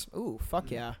was nice. Ooh,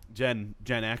 fuck yeah. Gen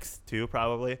X too,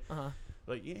 probably.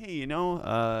 Like, hey, you know,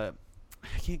 I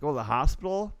can't go to the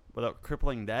hospital without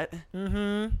crippling debt.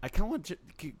 Mm-hmm. I kind of want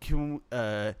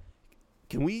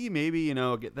can we maybe, you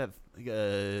know, get that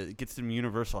get some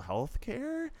universal health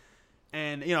care?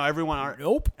 And you know, everyone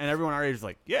our age is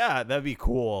like, yeah, that'd be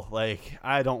cool. Like,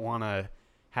 I don't want to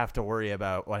have to worry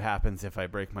about what happens if I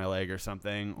break my leg or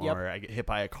something, or I get hit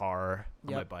by a car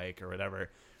on my bike or whatever.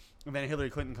 And then Hillary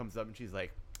Clinton comes up and she's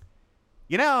like,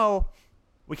 you know,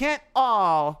 we can't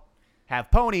all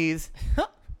have ponies.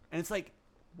 And it's like,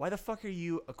 why the fuck are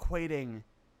you equating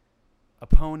a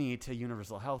pony to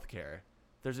universal health care?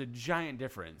 There's a giant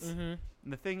difference. Mm-hmm.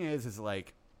 And the thing is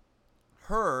like,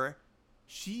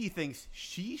 she thinks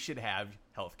she should have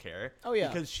health care. Oh, yeah.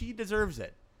 Because she deserves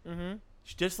it. Mm-hmm.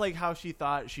 Just like how she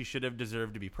thought she should have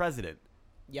deserved to be president.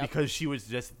 Yep. Because she was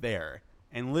just there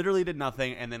and literally did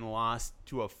nothing and then lost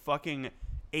to a fucking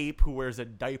ape who wears a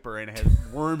diaper and has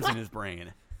worms in his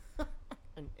brain.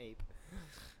 An ape.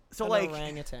 So an like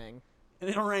orangutan.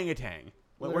 An orangutan.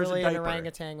 Literally an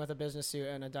orangutan with a business suit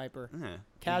and a diaper. Yeah.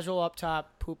 Casual up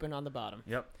top, pooping on the bottom.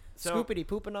 Yep. So, Scoopity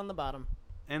pooping on the bottom.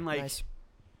 And like, nice.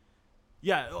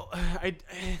 Yeah,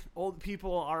 old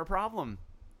people are a problem.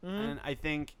 Mm-hmm. And I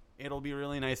think it'll be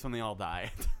really nice when they all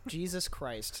die. Jesus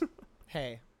Christ.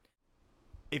 Hey.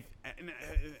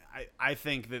 I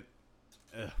think that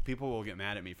people will get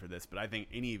mad at me for this, but I think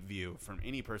any view from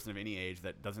any person of any age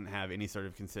that doesn't have any sort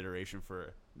of consideration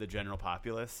for the general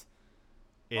populace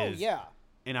is... Oh, yeah.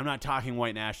 And I'm not talking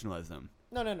white nationalism.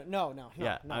 No.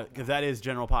 Yeah, no. because that is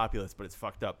general populace, but it's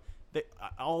fucked up.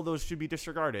 All those should be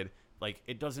disregarded. Like,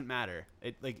 it doesn't matter.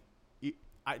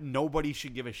 Nobody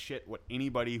should give a shit what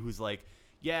anybody who's like,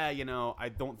 yeah, you know, I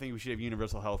don't think we should have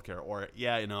universal health care, or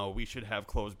yeah, you know, we should have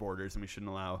closed borders and we shouldn't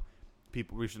allow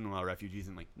refugees,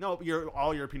 and like, no,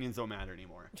 all your opinions don't matter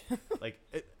anymore. Like,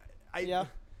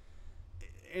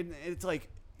 and it's like,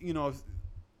 you know,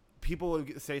 people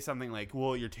would say something like,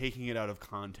 well, you're taking it out of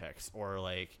context, or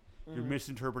like you're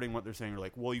misinterpreting what they're saying, or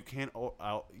like, well, you can't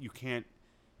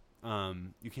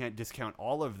discount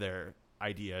all of their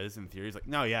ideas and theories. Like,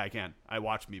 no, yeah, I can. I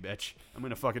watched me, bitch. I'm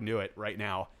gonna fucking do it right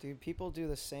now. Dude, people do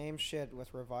the same shit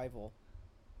with Revival,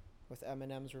 with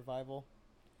Eminem's Revival.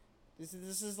 This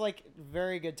is like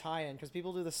very good tie-in, because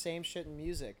people do the same shit in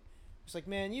music. It's like,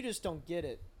 man, you just don't get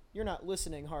it. You're not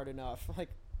listening hard enough. Like,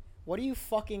 what are you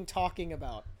fucking talking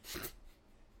about?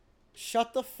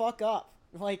 Shut the fuck up.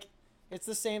 Like, it's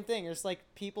the same thing. It's like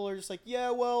people are just like,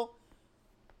 yeah, well,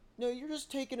 no, you're just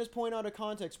taking his point out of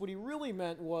context. What he really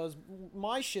meant was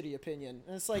my shitty opinion.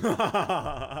 And it's like,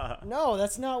 no,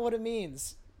 that's not what it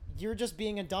means. You're just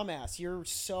being a dumbass. You're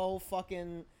so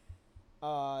fucking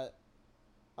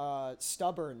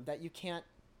stubborn that you can't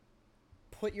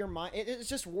put your mind... It's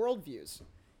just worldviews.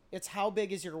 It's how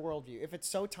big is your worldview. If it's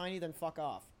so tiny, then fuck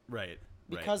off. Right.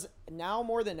 because now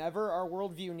more than ever, our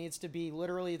worldview needs to be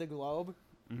literally the globe,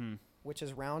 Mm-hmm. which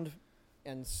is round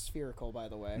and spherical, by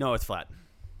the way. No, it's flat.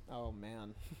 Oh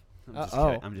man.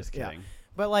 I'm just Yeah. kidding.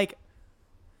 But like,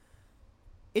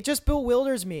 it just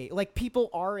bewilders me. Like people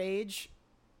our age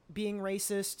being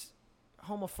racist,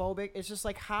 homophobic. It's just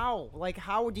like how? Like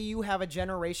how do you have a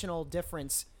generational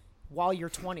difference while you're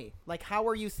 20? Like how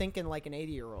are you thinking like an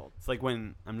 80-year-old? It's like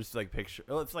when I'm just like picture.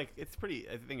 Well, it's like it's pretty.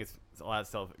 I think it's a lot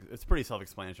of It's pretty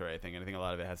self-explanatory. I think, and I think a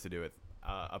lot of it has to do with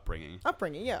upbringing.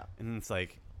 Upbringing, yeah. And it's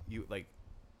like you like.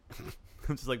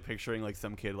 I'm just like picturing like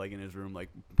some kid like in his room like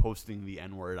posting the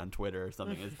N-word on Twitter or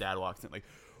something. And his dad walks in like,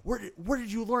 where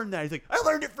did you learn that? He's like, I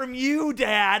learned it from you,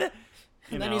 Dad. You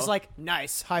And then know? he's like,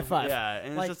 nice, high five. Yeah,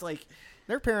 and Like- it's just like,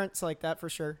 Their parents like that for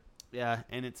sure. yeah,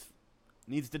 and it's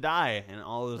needs to die, and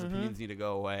all those Mm-hmm. opinions need to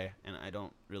go away. And I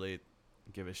don't really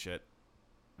give a shit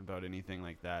about anything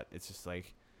like that. It's just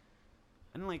like,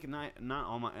 and like not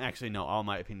all my actually no, all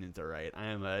my opinions are right. I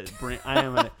am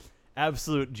an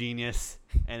absolute genius,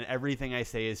 and everything I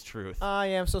say is truth. I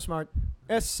am so smart.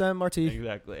 SMRT.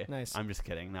 Exactly. Nice. I'm just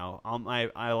kidding. No,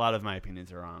 a lot of my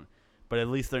opinions are wrong, but at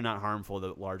least they're not harmful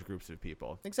to large groups of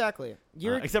people. Exactly.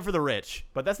 You're Except for the rich,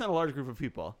 but that's not a large group of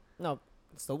people. no,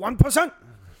 it's the 1%.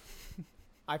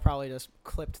 I probably just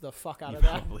clipped the fuck out You of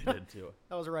that. probably did too.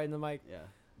 That was right in the mic. Yeah,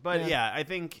 but Yeah. yeah, I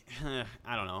think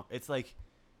I don't know. It's like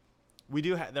we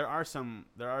do. There are some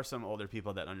older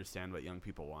people that understand what young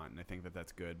people want, and I think that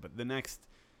that's good. But the next,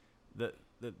 the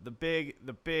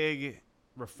big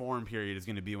reform period is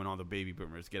going to be when all the baby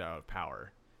boomers get out of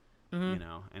power. Mhm. You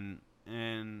know,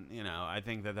 and you know, I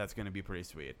think that that's going to be pretty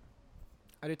sweet.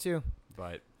 I do too.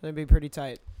 But It'd be pretty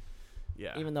tight,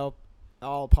 yeah, even though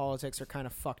all politics are kind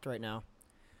of fucked right now.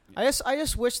 I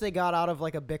just wish they got out of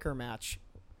like a bicker match.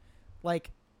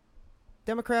 Like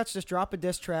Democrats just drop a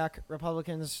diss track,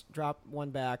 Republicans drop one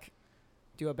back,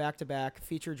 do a back-to-back,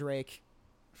 feature Drake,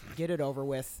 get it over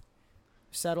with,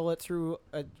 settle it through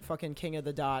a fucking King of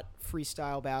the Dot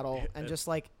freestyle battle, and just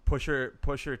like Pusher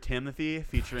Timothy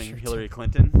featuring Pusher Hillary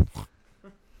Clinton.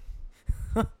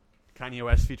 Kanye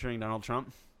West featuring Donald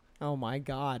Trump. oh my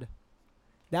god.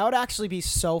 That would actually be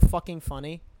so fucking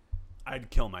funny. I'd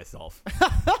kill myself.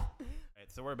 Right,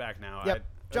 so we're back now. Yep.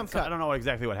 Jump cut. I don't know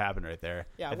exactly what happened right there.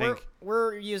 Yeah, I we're think,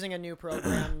 we're using a new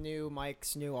program, new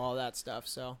mics, new all that stuff,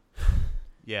 so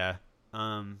yeah.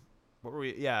 What were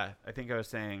we? Yeah, I think I was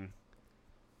saying.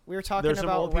 we were talking There's some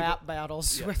about old people- rap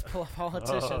battles Yeah. with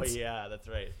politicians. Oh yeah, that's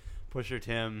right. Pusher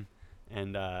Tim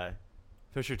and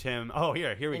Pusher Tim. Oh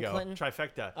here we And go. Clinton.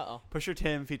 Trifecta. Uh-oh. Pusher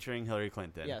Tim featuring Hillary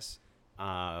Clinton. Yes.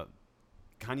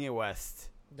 Kanye West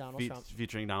Donald Trump.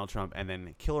 featuring Donald Trump, and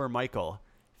then Killer Michael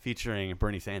featuring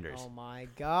Bernie Sanders. Oh my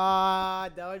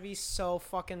god, that would be so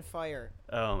fucking fire.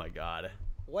 Oh my god.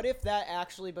 What if that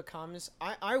actually becomes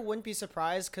I wouldn't be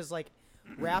surprised cuz like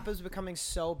rap is becoming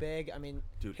so big. I mean,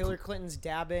 Dude, Hillary Clinton's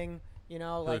dabbing, you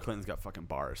know, Hillary like Clinton's got fucking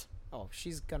bars. oh,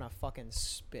 she's gonna fucking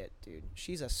spit, dude.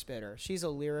 She's a spitter. She's a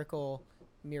lyrical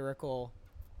miracle,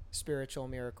 spiritual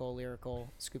miracle,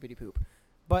 lyrical Scooby Poop.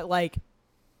 But like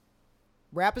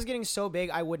rap is getting so big,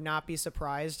 I would not be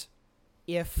surprised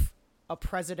if a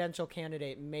presidential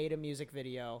candidate made a music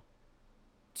video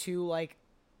to like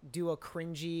do a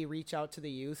cringy reach out to the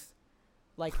youth,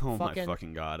 like Oh fucking, my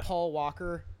fucking god. Paul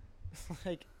Walker,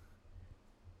 like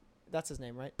that's his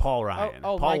name, right? Paul Ryan.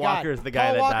 Oh Paul my Walker God. is the guy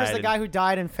Paul that Walker's died. the guy who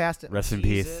died in Fast. Rest in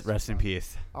Jesus. peace. Rest in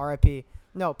peace. R.I.P.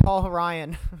 No, Paul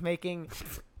Ryan making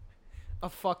a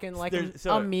fucking like There's-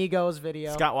 so- Amigos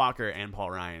video. Scott Walker and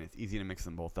Paul Ryan. It's easy to mix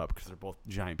them both up because they're both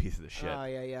giant pieces of shit. Oh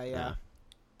yeah. Yeah.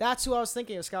 That's who I was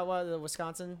thinking of. Scott, the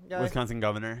Wisconsin guy. Wisconsin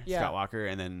governor Yeah. Scott Walker,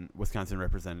 and then Wisconsin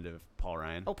representative Paul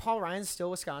Ryan. Oh, Paul Ryan's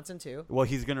still Wisconsin too. Well,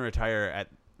 he's gonna retire at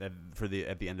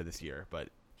the end of this year, but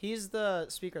He's the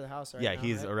Speaker of the House, right? yeah, now,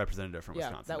 he's right? a representative from yeah,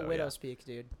 Wisconsin. that though, Widow yeah. Speak,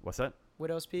 dude. What's that?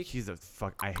 Widow Speak. He's a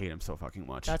fuck. I hate him so fucking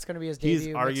much. That's gonna be his He's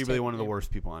debut. arguably mixtape one of the name.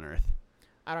 worst people on earth.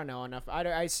 I don't know enough.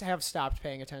 I have stopped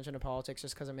paying attention to politics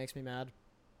just because it makes me mad.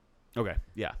 Okay,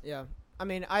 yeah. Yeah. I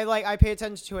mean, I pay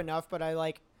attention to enough, but I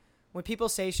like when people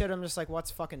say shit, I'm just like, what's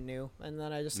fucking new? And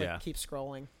then I just like Yeah. keep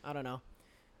scrolling. I don't know.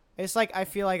 It's like I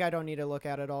feel like I don't need to look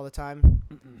at it all the time.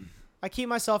 I keep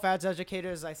myself as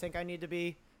educated as I think I need to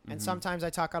be, and Mhm. sometimes I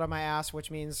talk out of my ass,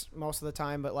 which means most of the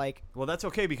time. But like, Well, that's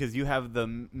okay because you have the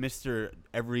Mr.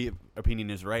 Every opinion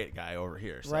is right guy over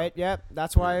here. So. right? Yep.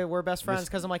 That's why Yeah. we're best friends Mis-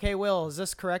 because I'm like, hey, Will, is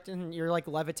this correct? And you're like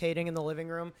levitating in the living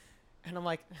room, and I'm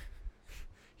like,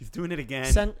 He's doing it again.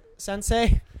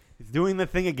 Sensei. He's doing the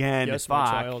thing again.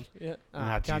 Fuck. Yeah.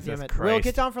 Ah, God Jesus damn it. Christ. Will,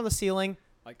 get down from the ceiling.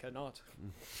 I cannot.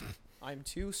 I'm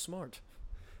too smart.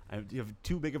 You have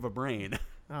too big of a brain.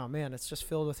 Oh man, it's just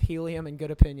filled with helium and good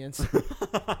opinions.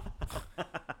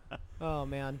 Oh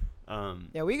man.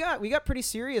 Yeah, we got pretty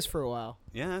serious for a while.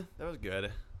 Yeah, that was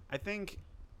good. I think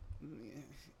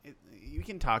you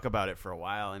can talk about it for a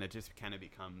while, and it just kind of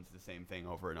becomes the same thing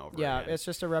over and over Yeah, again. it's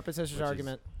just a repetitious which is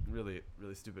argument. Really,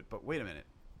 really stupid. But wait a minute.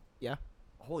 Yeah.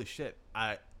 Holy shit.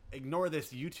 Ignore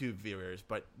this, YouTube viewers,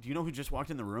 but do you know who just walked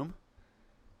in the room?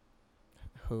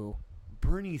 Who?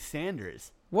 Bernie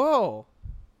Sanders. Whoa.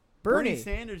 Bernie.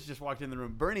 Sanders just walked in the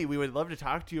room. Bernie, we would love to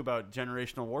talk to you about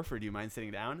generational warfare. Do you mind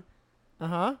sitting down?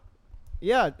 Uh-huh.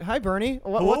 Yeah. Hi, Bernie.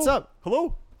 Hello? What's up?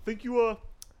 Hello. Thank you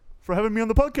for having me on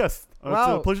the podcast. It's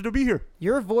Wow. a pleasure to be here.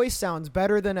 Your voice sounds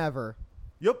better than ever.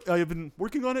 Yep, I've been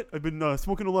working on it. I've been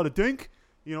smoking a lot of dank.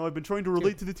 You know, I've been trying to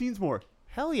relate to the teens more.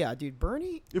 Hell yeah, dude.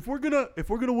 Bernie? If we're gonna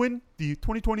win the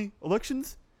 2020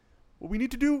 elections, what we need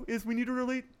to do is we need to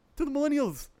relate to the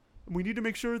millennials. And we need to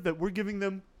make sure that we're giving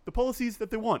them the policies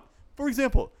that they want. For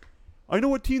example, I know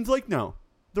what teens like now.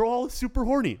 They're all super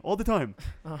horny all the time.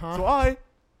 Uh-huh. So I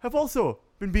have also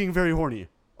been being very horny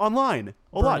online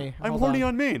a lot. Bernie, I'm hold horny on.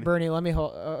 on Maine. Bernie, let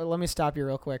me stop you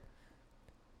real quick.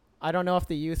 I don't know if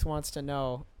the youth wants to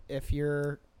know if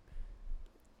your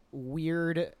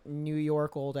weird New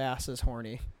York old ass is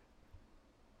horny.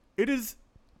 It is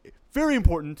very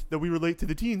important that we relate to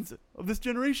the teens of this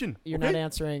generation. You're okay? not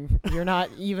answering. You're not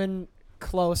even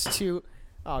close to.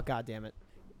 Oh, God damn it.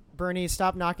 Bernie,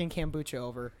 stop knocking kombucha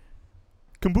over.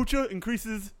 Kombucha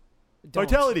increases Don't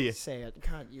vitality. say it.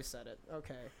 God, you said it.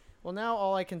 Okay. Well, now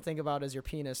all I can think about is your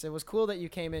penis. It was cool that you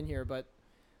came in here, but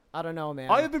I don't know, man.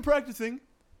 I have been practicing,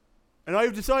 and I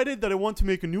have decided that I want to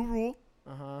make a new rule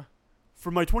Uh-huh.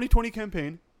 for my 2020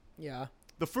 campaign. Yeah.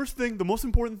 The first thing, the most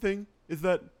important thing, is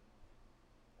that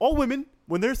all women,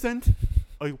 when they're sent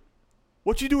a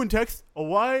what you doing text, a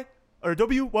Y or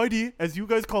WYD, as you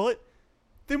guys call it,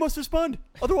 they must respond.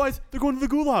 Otherwise, they're going to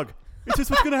the gulag. It's just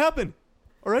what's going to happen.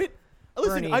 All right?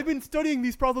 Listen, Bernie. I've been studying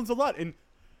these problems a lot, and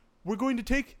we're going to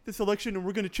take this election and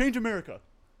we're going to change America.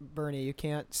 Bernie, you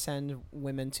can't send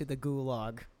women to the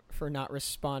gulag for not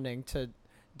responding to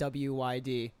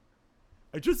WYD.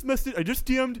 I just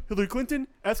DM'd Hillary Clinton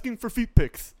asking for feet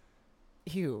pics.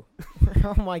 Ew.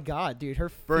 Oh my God, dude. Her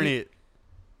feet. Bernie,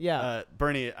 Yeah.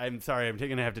 Bernie, I'm sorry. I'm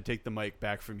going to have to take the mic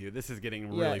back from you. This is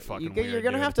getting Yeah, really fucking weird. You're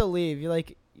gonna dude. have to leave.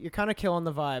 You're kind of killing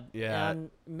the vibe. Yeah. And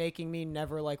making me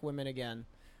never like women again.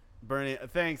 Bernie,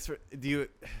 thanks. Do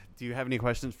you have any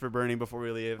questions for Bernie before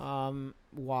we leave?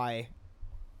 Why?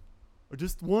 I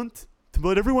just want to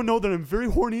let everyone know that I'm very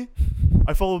horny.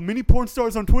 I follow many porn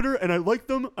stars on Twitter, and I like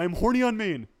them. I'm horny on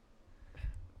Maine.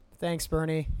 Thanks,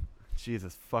 Bernie.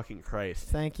 Jesus fucking Christ.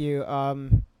 Thank you.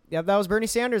 Yeah, that was Bernie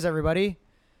Sanders, everybody.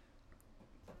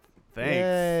 Thanks.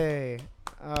 Yay.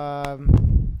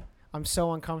 I'm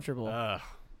so uncomfortable.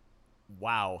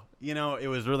 Wow. You know, it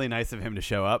was really nice of him to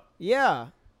show up. Yeah.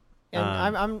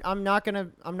 And Um, I'm not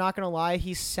gonna lie,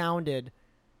 he sounded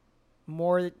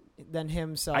more than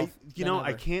himself. I than I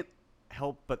ever. can't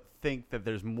help but think that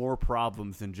there's more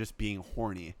problems than just being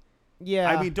horny. Yeah.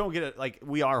 I mean, don't get it. Like,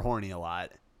 we are horny a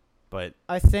lot, but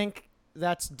I think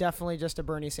that's definitely just a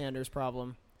Bernie Sanders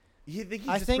problem. you think he's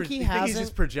I just think he he's hasn't-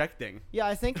 just projecting. Yeah,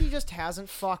 I think he just hasn't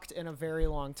fucked in a very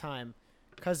long time.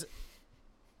 Because,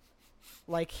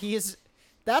 like,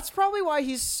 that's probably why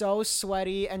he's so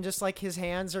sweaty and just, like, his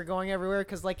hands are going everywhere.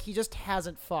 Because, like, he just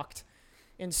hasn't fucked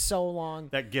in so long.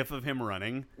 That gif of him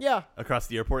running Yeah, across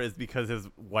the airport is because his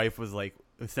wife was like,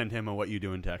 send him a what you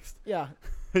doing text. yeah.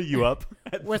 You up?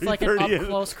 At With, like, an 3:30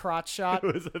 up-close crotch shot.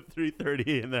 It was at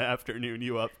 3:30 in the afternoon.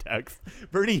 You up text.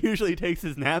 Bernie usually takes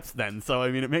his naps then, so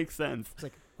I mean it makes sense. It's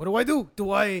like, what do I do? Do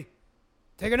I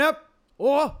take a nap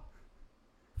or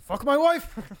fuck my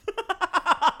wife?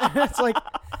 It's like,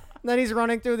 then he's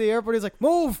running through the airport. He's like,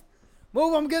 move,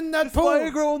 I'm getting that pool.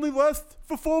 Viagra only lasts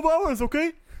for 4 hours,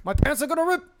 okay? My pants are gonna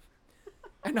rip,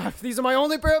 and these are my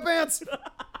only pair of pants.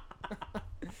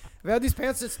 I've had these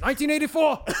pants since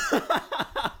 1984.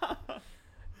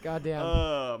 Goddamn.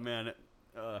 Oh man.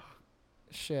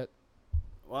 Shit.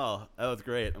 Well, that was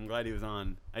great. I'm glad he was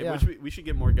on. I Yeah. wish we should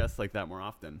get more guests like that more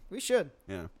often. We should.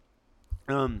 Yeah.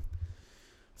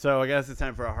 So I guess it's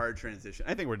time for a hard transition.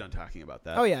 I think we're done talking about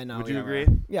that. Oh yeah, no. Would you yeah, agree?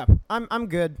 right. Yeah, I'm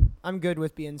good. I'm good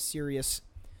with being serious,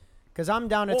 because I'm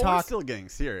down to Well, we're talk. still getting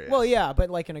serious. Well, yeah, but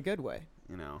like in a good way.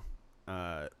 You know,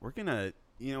 we're gonna.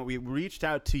 You know, we reached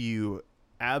out to you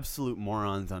absolute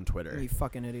morons on Twitter. You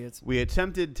fucking idiots. We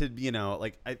attempted to,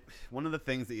 one of the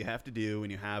things that you have to do when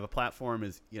you have a platform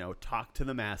is, talk to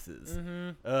the masses.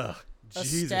 Ugh,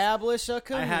 Jesus. Establish a I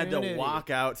community. had to walk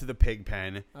out to the pig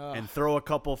pen Ugh. and throw a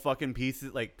couple fucking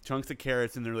pieces, like chunks of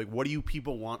carrots, and they're like, "What do you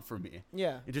people want from me?"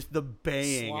 Yeah. And just the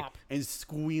baying Slop. and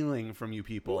squealing from you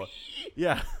people.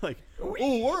 Yeah, like,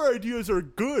 "Oh, our ideas are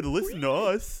good. Listen to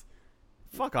us."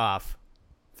 Fuck off.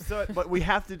 So, but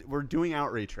we're doing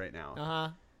outreach right now. Uh-huh.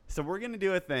 So we're gonna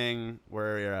do a thing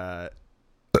where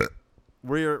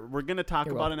we're gonna talk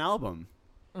You're about welcome. an album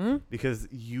Mm-hmm. because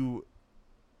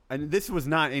and this was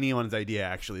not anyone's idea.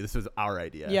 Actually, this was our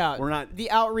idea. Yeah. we're not. The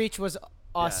outreach was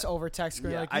us Yeah. over text.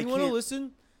 Going Yeah, like, I you want to can't-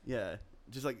 listen Yeah,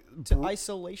 just like to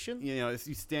isolation? it's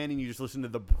you standing, you just listen to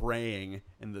the braying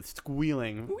and the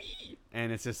squealing,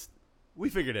 and it's just we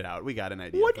figured it out. We got an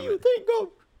idea. What from do you it. think of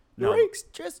No. Drake's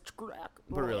chest crack?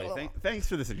 But really, thanks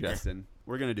for the suggestion.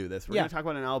 We're gonna do this. We're Yeah. gonna talk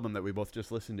about an album that we both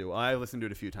just listened to. I listened to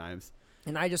it a few times.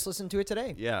 And I just listened to it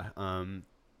today. Yeah.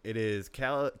 It is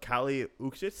Kali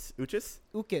Uchis.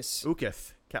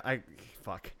 Ukis.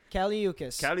 Fuck. Kali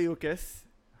Ukis. Kali Uchis.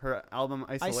 Her album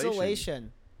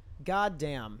Isolation. God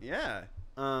damn. Yeah.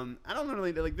 I don't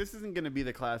really like. This isn't gonna be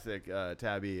the classic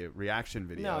Tabby reaction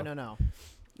video. No.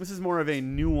 This is more of a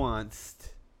nuanced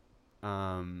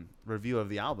review of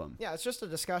the album. Yeah, it's just a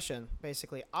discussion,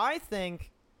 basically. I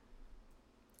think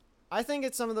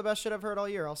it's some of the best shit I've heard all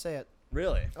year. I'll say it.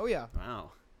 Really? Oh, yeah.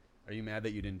 Wow. Are you mad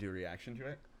that you didn't do a reaction to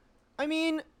it? I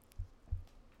mean,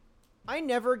 I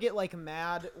never get, like,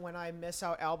 mad when I miss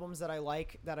out albums that I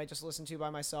like that I just listen to by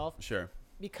myself. Sure.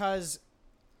 Because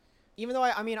even though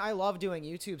I love doing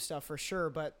YouTube stuff for sure,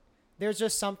 but there's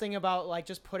just something about, like,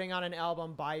 just putting on an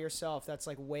album by yourself that's,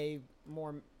 like, way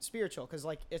more spiritual because,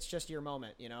 like, it's just your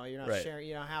moment, you're not Right. sharing,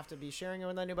 you don't have to be sharing it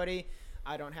with anybody.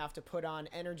 I don't have to put on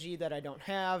energy that I don't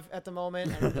have at the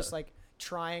moment, and I'm just, like,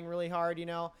 trying really hard,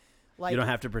 like, You don't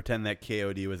have to pretend that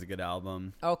KOD was a good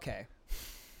album. okay.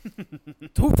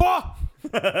 Too far.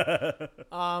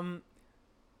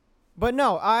 But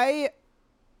no, I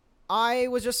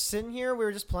was just sitting here. We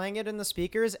were just playing it in the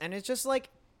speakers, and it's just like,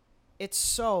 it's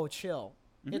so chill.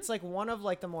 Mm-hmm. It's like one of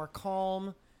like the more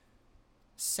calm,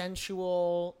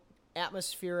 sensual,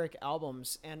 atmospheric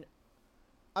albums, and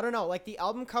I don't know, like the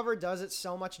album cover does it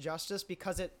so much justice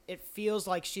because it feels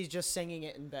like she's just singing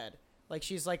it in bed. Like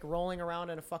she's like rolling around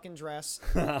in a fucking dress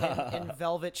in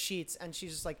velvet sheets, and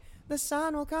she's just like, the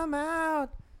sun will come out.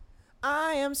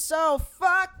 I am so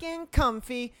fucking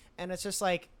comfy, and it's just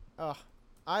like, oh,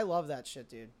 I love that shit,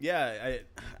 dude. Yeah,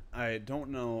 I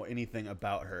don't know anything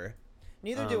about her.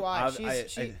 Neither do I.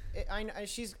 I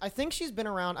I think she's been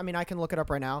around. I mean, I can look it up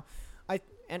right now.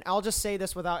 And I'll just say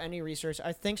this without any research.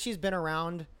 I think she's been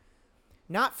around,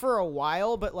 not for a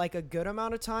while, but like a good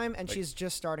amount of time, and Like- she's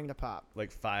just starting to pop.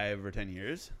 Like 5 or 10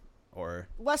 years, or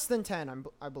Less than 10,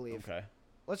 I believe. okay.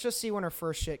 Let's just see when her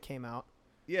first shit came out.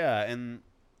 Yeah, and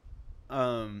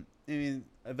I mean,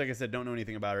 like I said, don't know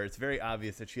anything about her. It's very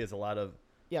obvious that she has a lot of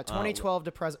Yeah, 2012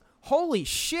 to present. Holy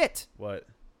shit! what?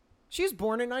 She was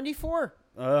born in 94.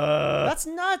 That's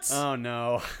nuts. Oh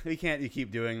no, you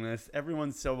keep doing this.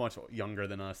 Everyone's so much younger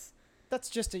than us. That's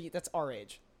our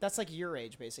age. That's like your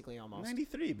age, basically, almost.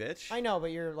 93, bitch. I know,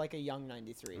 but you're like a young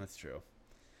 93. That's true.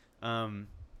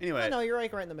 Anyway, I know, you're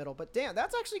like right in the middle. But damn,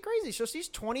 that's actually crazy. So she's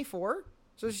 24.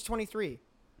 So she's 23.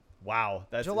 wow,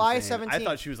 that's July insane. I 17th.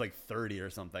 thought she was like 30 or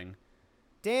something.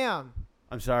 Damn.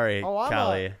 I'm sorry, Oh, I'm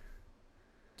Callie.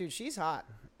 Dude, she's hot.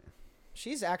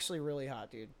 She's actually really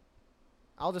hot, dude.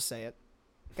 I'll just say it.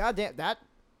 God damn, that.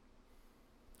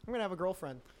 I'm going to have a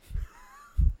girlfriend.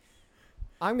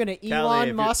 I'm going to Callie, Elon if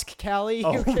you- Musk, Callie.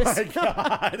 Oh Lucas. my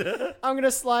god. I'm going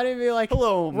to slide in and be like,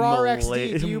 Hello, Raw XD,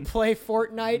 Malay- do you play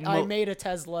Fortnite? I Mal- made a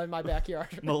Tesla in my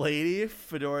backyard. Milady,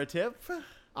 fedora tip.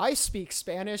 I speak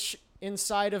Spanish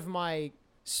inside of my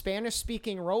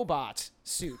Spanish-speaking robot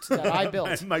suit that I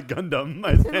built. my Gundam.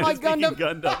 My Spanish-speaking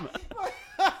Gundam. Gundam.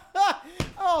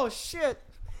 Oh, shit.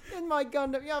 In my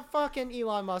Gundam. Yeah, fucking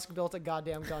Elon Musk built a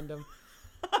goddamn Gundam.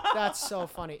 That's so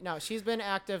funny. No, she's been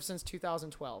active since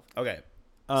 2012. Okay.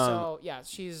 So, yeah,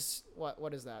 she's,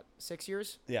 what is that, 6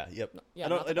 years? Yeah. Yep. Yeah, I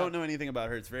not don't. that I don't bad. know anything about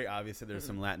her. It's very obvious that there's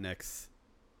some Latinx,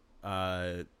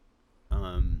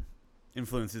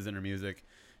 influences in her music.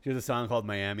 She has a song called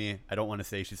Miami. I don't want to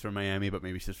say she's from Miami, but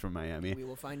maybe she's from Miami. We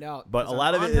will find out. But 'cause a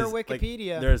lot of on it her is like,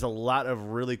 Wikipedia. there's a lot of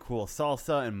really cool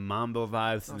salsa and mambo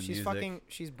vibes in Oh, the she's music.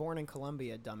 she's born in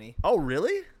Colombia, dummy. Oh,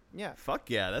 really? Yeah. Fuck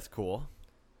yeah, that's cool.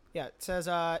 Yeah, it says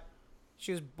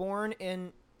she was born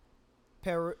in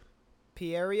Pereira.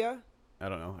 I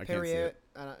don't know. I can't see it.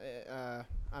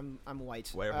 I'm white.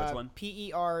 Where? Which one?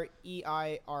 Pereira.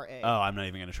 Oh, I'm not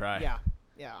even gonna try. Yeah.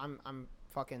 Yeah, I'm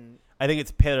fucking I think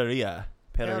it's Perreria.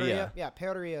 Perreria. Yeah,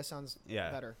 Perreria sounds Yeah.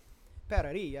 better.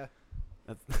 Perreria.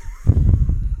 That's-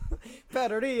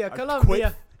 Perreria, Quit.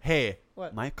 Colombia. Hey,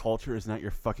 What? my culture is not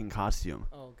your fucking costume.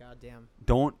 Oh goddamn.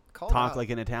 Don't Call talk out. like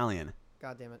an Italian.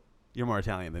 God damn it. You're more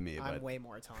Italian than me, I'm but way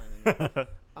more Italian than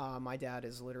you. My dad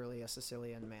is literally a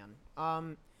Sicilian man.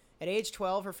 At age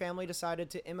 12, her family decided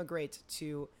to immigrate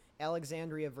to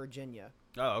Alexandria, Virginia.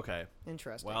 oh, okay.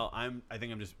 Interesting. Well, I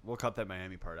think I'm just. We'll cut that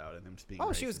Miami part out, and I'm just being.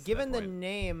 oh, she was racist at given that the point.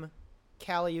 name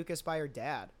Caliucas by her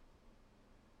dad.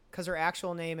 Because her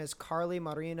actual name is Carly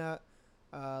Marina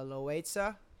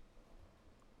Loaiza.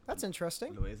 That's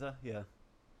interesting. Louisa. Yeah.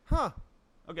 Huh.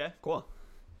 Okay. Cool.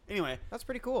 Anyway, That's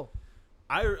pretty cool.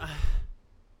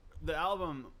 the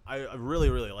album I really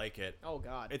like it. Oh,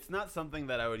 God. It's not something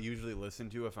that I would usually listen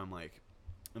to if I'm like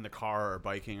in the car or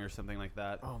biking or something like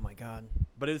that. Oh, my God.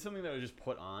 But it's something that I would just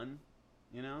put on,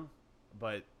 you know?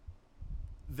 But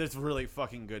there's really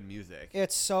fucking good music.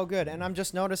 It's so good. And I'm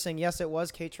just noticing, yes, it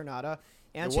was Kate Tronada.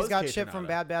 And It she's was got Kate shit from Tronada.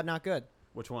 Bad Bad Not Good.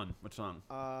 Which one? Which song?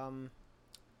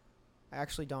 I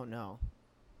actually don't know.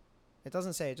 It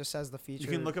doesn't say. It just says the feature. You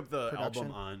can look up the production.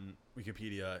 album on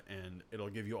Wikipedia and it'll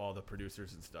give you all the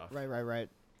producers and stuff. Right.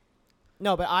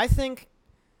 No, but I think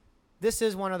this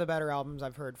is one of the better albums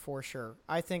I've heard for sure.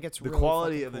 I think it's The really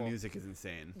quality fucking of the cool. music is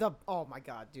insane. Oh my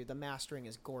god, dude, the mastering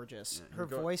is gorgeous. Yeah, Her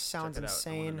go voice check sounds it out. I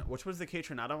wanna insane. know. Which was the Kate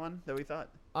Tronada one that we thought?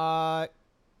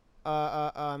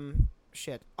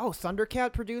 Shit. Oh,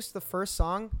 Thundercat produced the first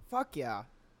song. Fuck yeah,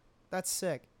 that's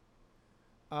sick.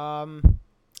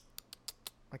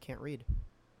 I can't read.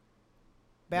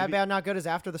 Bad Maybe- Bad Not Good is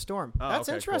After the Storm. Oh, That's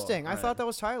okay, cool. interesting. I Alright. thought that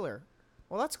was Tyler.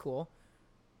 Well, that's cool.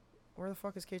 Where the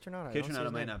fuck is Kate Tronada? I Kate don't see Tronada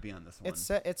his might name. not be on this one.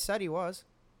 It said he was.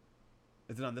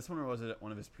 Is it on this one or was it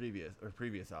one of his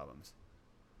previous albums?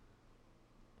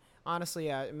 Honestly,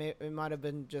 yeah, it might have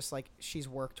been just like she's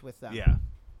worked with them. Yeah.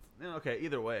 Yeah, okay,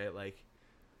 either way, like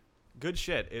good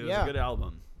shit. It was Yeah. a good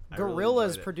album. I really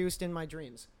Gorillas enjoyed it. produced In My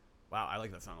Dreams. Wow, I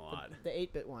like that song a lot. The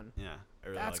 8-bit one. Yeah, I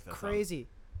really That's like that crazy.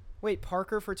 Wait,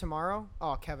 Parker for Tomorrow?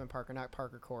 Oh, Kevin Parker, not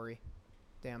Parker Corey.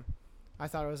 Damn. I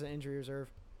thought it was an injury reserve.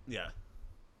 song. Yeah.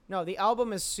 No, the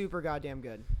album is super goddamn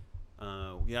good. You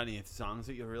got any songs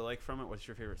that you really like from it? What's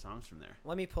your favorite songs from there?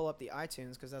 Let me pull up the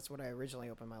iTunes because that's what I originally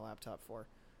opened my laptop for.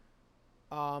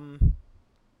 And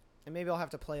maybe I'll have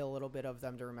to play a little bit of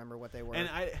them to remember what they were. And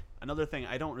another thing,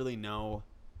 I don't really know,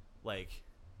 like,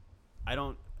 I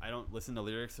don't listen to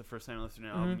lyrics the first time I listen to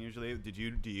an album usually.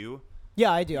 Do you?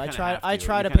 yeah, I do. You I kinda try. have I to.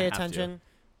 try You to kinda pay have to. attention.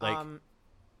 Like,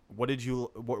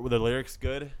 what were the lyrics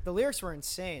good? The lyrics were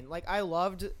insane. Like I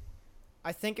loved.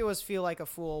 I think it was "Feel Like a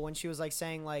Fool" when she was like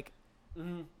saying like,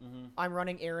 "I'm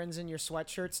running errands in your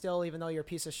sweatshirt still, even though you're a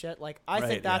piece of shit." Like I Right,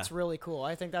 think that's yeah. really cool.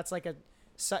 I think that's like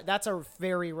that's a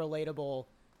very relatable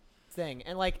thing.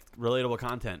 And like Relatable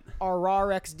content.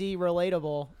 RRXD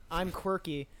relatable. I'm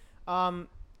quirky.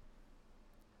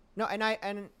 No, and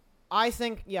I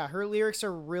think her lyrics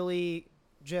are really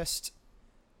just.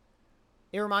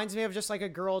 It reminds me of just like a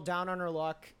girl down on her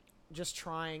luck, just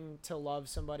trying to love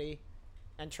somebody,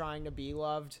 and trying to be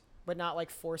loved, but not like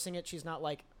forcing it. She's not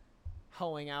like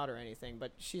hoeing out or anything,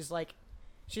 but she's like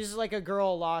a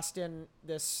girl lost in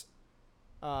this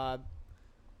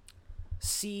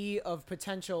sea of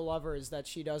potential lovers that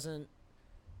she doesn't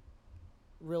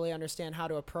really understand how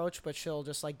to approach, but she'll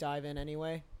just like dive in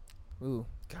anyway. Ooh,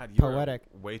 God, you Poetic.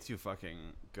 are way too fucking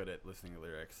good at listening to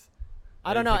lyrics.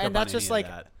 I don't didn't know, pick and up on that's just any of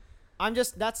like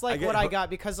that. that's like I get what I hook- got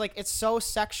because like it's so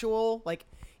sexual. Like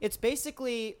it's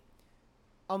basically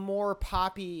a more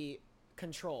poppy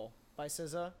Control by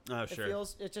SZA. Oh, It sure.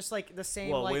 feels it's just like the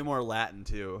same. Well, like, way more Latin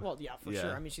too. Well, yeah, for Yeah.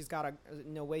 sure. I mean, she's got a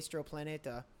Nuestro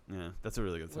Planeta Yeah, that's a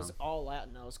really good was song. all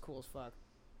Latin. That was cool as fuck.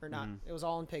 Or not? Mhm. It was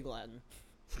all in Pig Latin.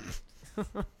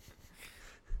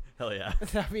 Hell yeah.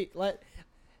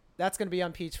 That's gonna be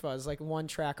on Peach Fuzz, like one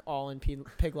track all in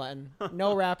Pig Latin.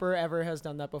 No rapper ever has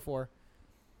done that before,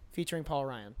 featuring Paul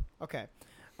Ryan. Okay.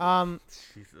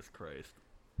 Jesus Christ.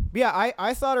 Yeah,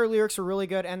 I thought her lyrics were really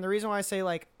good, and the reason why I say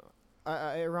like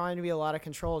it reminded me a lot of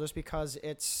Control, just because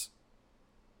it's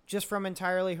just from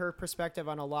entirely her perspective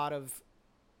on a lot of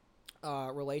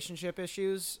relationship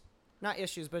issues, not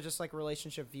issues, but just like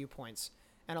relationship viewpoints,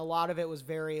 and a lot of it was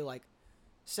very like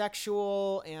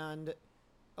sexual and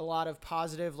a lot of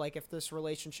positive. Like if this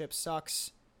relationship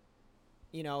sucks,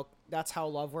 you know, that's how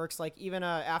love works. Like even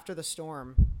After the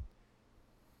Storm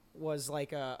was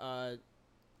like a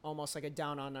almost like a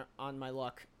down on my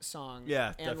luck song.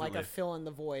 Yeah, and like a definitely. fill in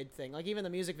the void thing. Like even the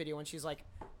music video when she's like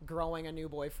growing a new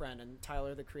boyfriend and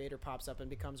Tyler the Creator pops up and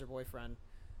becomes her boyfriend.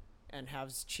 and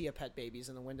has chia pet babies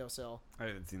in the windowsill. I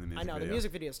haven't seen the music I know video. the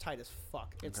music video is tight as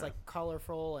fuck. It's Okay. like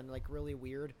colorful and like really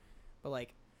weird, but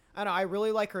like I don't know. I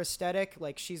really like her aesthetic.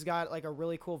 Like she's got like a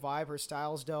really cool vibe. Her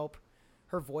style's dope.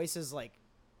 Her voice is like,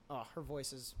 oh, her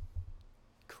voice is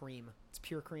cream. It's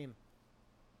pure cream.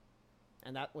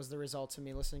 And that was the result of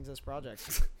me listening to this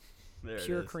project. There it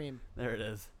Pure is. cream, There it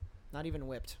is. not even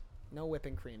whipped. No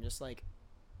whipping cream. Just like,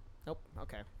 nope.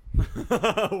 Okay,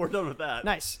 We're done with that.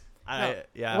 nice.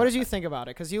 Yeah. What did you think about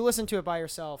it? Because you listened to it by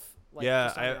yourself. Like, Yeah,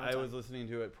 just on your own I time. was listening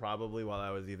to it probably while I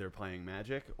was either playing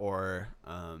Magic or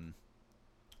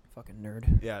fucking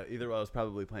nerd. yeah, either while I was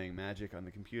probably playing Magic on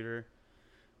the computer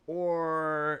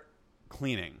or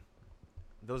cleaning.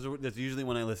 That's usually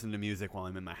when I listen to music while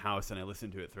I'm in my house, and I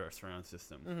listen to it through our surround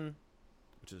system, Mm-hmm.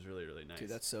 which is really, really nice. Dude,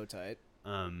 that's so tight.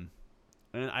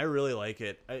 And I really like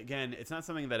it. Again, it's not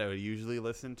something that I would usually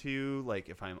listen to, like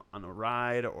if I'm on a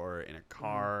ride or in a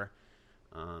car,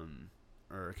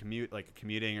 or a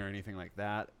commuting or anything like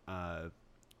that.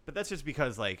 But that's just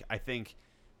because, like, I think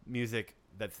music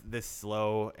that's this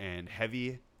slow and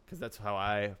heavy, because that's how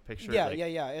I picture Yeah, it.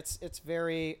 Like, yeah. It's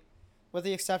very, with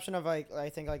the exception of like I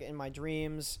think like in my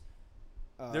dreams.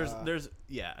 There's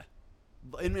yeah.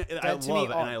 I Dead to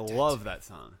Me- love that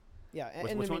song. Yeah,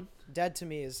 Which and I mean, one? Dead to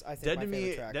Me is I think Dead my to favorite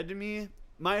Me. track. Dead to Me.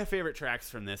 My favorite tracks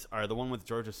from this are the one with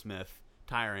Georgia Smith,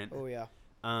 Tyrant. Oh yeah.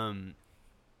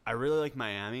 I really like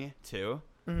Miami too.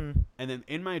 Mm-hmm. And then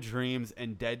In My Dreams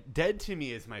and Dead to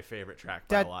Me is my favorite track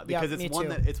by Dead- a lot, yeah, because me it's one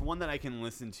too. it's one that I can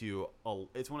listen to.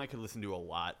 It's one I could listen to a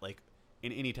lot, like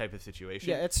in any type of situation.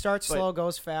 Yeah, it starts But- slow,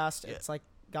 goes fast. Yeah. It's like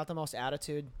got the most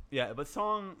attitude. Yeah, but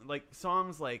songs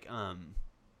like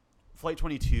Flight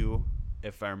 22,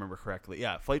 if I remember correctly.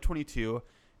 Yeah, Flight 22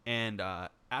 and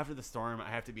After the Storm, I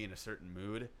have to be in a certain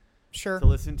mood Sure. to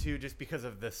listen to, just because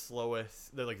of the slowness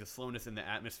and the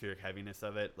atmospheric heaviness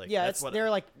of it. Like, Yeah, that's what they're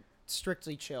like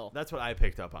strictly chill. that's what I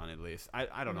picked up on, at least.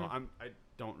 I don't know. Mhm. I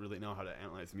don't really know how to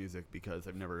analyze music because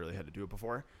I've never really had to do it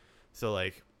before. So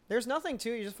like, There's nothing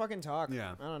to you just fucking talk.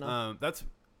 yeah, I don't know.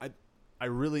 I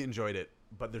really enjoyed it,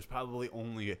 but there's probably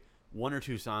only one or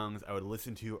two songs I would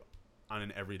listen to on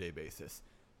an everyday basis.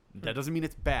 That doesn't mean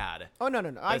it's bad. Oh no,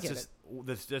 I That's get just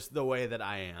that's just the way that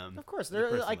I am. Of course, as a there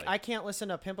person, like I can't listen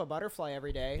to Pimp a Butterfly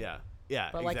every day. yeah,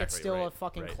 But like it's exactly, still right, a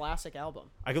fucking right. classic album.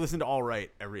 I could listen to All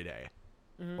Right every day,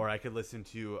 Mhm. or I could listen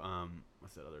to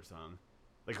what's that other song,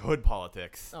 like Hood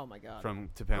Politics Oh my god. from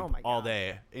To Pimp Oh my all God.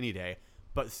 day, any day.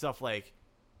 But stuff like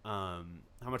How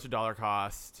Much a Dollar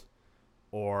Cost,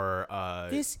 or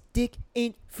This dick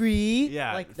ain't free.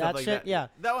 yeah, like stuff that like shit. that. Yeah,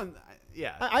 that one,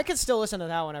 yeah. I could still listen to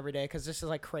that one every day because this is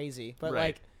like crazy. But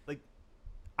right. like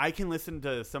I can listen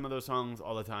to some of those songs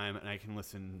all the time, and I can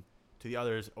listen to the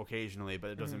others occasionally, but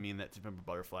it doesn't Mhm. mean that To Pimp a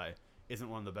Butterfly isn't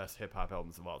one of the best hip hop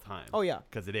albums of all time. oh yeah,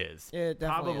 because it is. it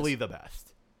definitely Probably is. the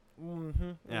best.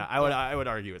 Mm-hmm. Yeah, I would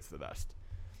argue it's the best.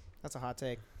 That's a hot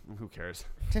take. Who cares?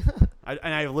 And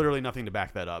I have literally nothing to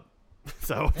back that up.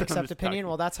 So I'm Except just opinion. talking.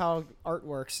 Well, that's how art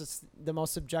works. It's the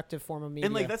most subjective form of media.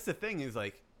 And like that's the thing is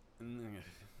like,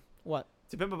 what?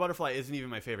 To Pimp a Butterfly isn't even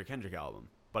my favorite Kendrick album,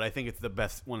 but I think it's the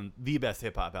best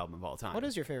hip hop album of all time. What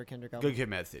is your favorite Kendrick album? Good Kid,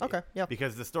 Mad City? Okay, yeah.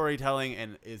 Because the storytelling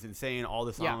is insane. All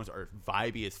the Yeah. songs are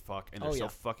vibey as fuck, and they're Oh, so yeah.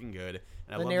 fucking good.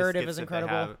 And I The love narrative skits is that they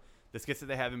incredible. have. The skits that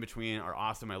they have in between are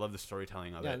awesome. I love the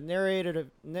storytelling of Yeah, it.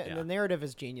 the Yeah. narrative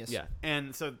is genius. Yeah,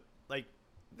 and so like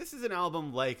this is an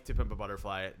album like To Pimp a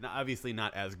Butterfly. Obviously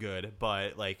not as good,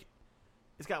 but like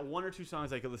it's got one or two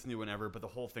songs I could listen to whenever. But the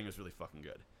whole thing is really fucking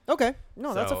good. Okay.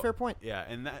 No, that's a So, fair point. Yeah,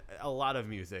 and that a lot of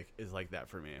music is like that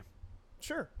for me,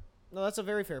 Sure. No, that's a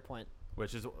very fair point.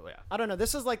 which is yeah. I don't know.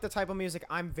 This is like the type of music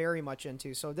I'm very much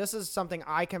into. So this is something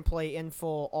I can play in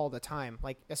full all the time,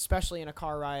 like especially in a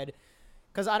car ride,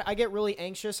 because I get really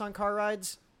anxious on car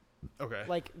rides, Okay.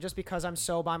 like just because I'm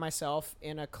so by myself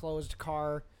in a closed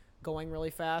car going really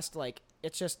fast. Like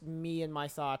it's just me and my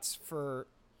thoughts for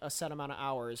a set amount of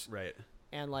hours, right.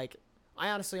 and like I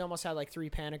honestly almost had like 3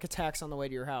 panic attacks on the way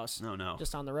to your house. No.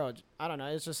 Just on the road. I don't know.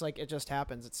 It's just like it just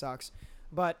happens. It sucks.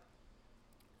 But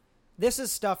this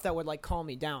is stuff that would like calm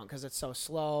me down because it's so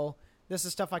slow. This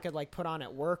is stuff I could like put on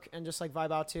at work and just like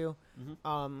vibe out to.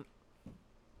 Mhm.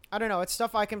 I don't know. It's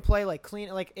stuff I can play like clean.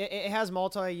 Like it has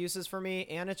multi uses for me,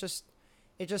 and it just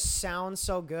sounds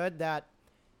so good that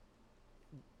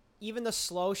even the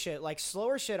slow shit, like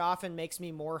slower shit, often makes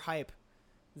me more hype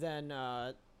than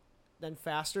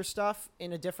faster stuff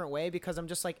in a different way because I'm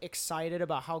just like excited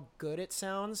about how good it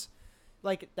sounds.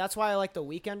 Like that's why I like The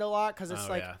Weeknd a lot because it's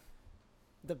like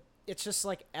it's just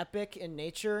like epic in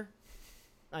nature.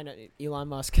 I know Elon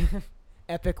Musk,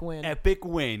 epic win. Epic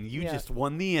win. You Yeah. just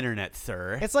won the internet,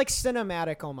 sir. It's like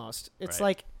cinematic almost. It's Right.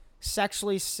 like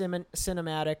sexually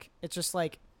cinematic. It's just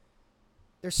like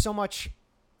there's so much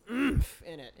oomph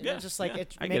in it. And Yeah, it's just like yeah,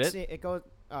 it I get makes it. it goes.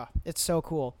 Oh, it's so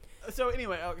cool. So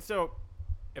anyway, so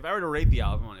if I were to rate the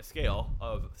album on a scale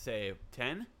of say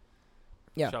 10,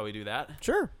 Yeah. shall we do that?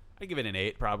 Sure. I'd give it an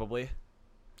 8 probably.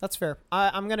 That's fair.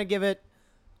 I'm gonna give it.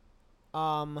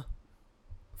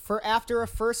 For after a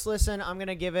first listen, I'm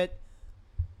gonna give it.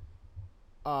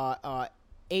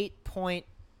 8.9.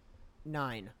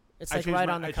 It's like right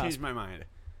on the I cusp. changed my mind.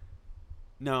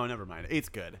 No, never mind. 8's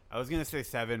good. I was gonna say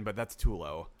 7, but that's too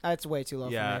low. That's way too low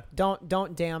Yeah. for me.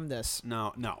 Don't damn this.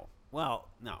 No. Well,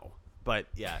 no. But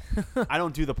yeah, I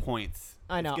don't do the points.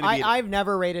 I It's know. gonna be- I've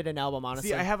never rated an album honestly.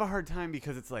 See, I have a hard time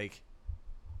because it's like,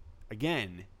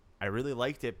 again, I really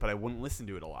liked it, but I wouldn't listen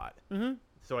to it a lot. Mm-hmm.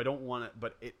 So I don't want to.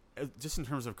 But it just in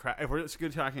terms of if we're just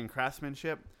good talking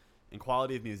craftsmanship and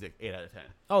quality of music, 8 out of 10.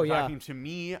 Oh, We're yeah. Talking to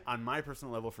me on my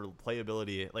personal level for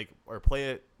playability,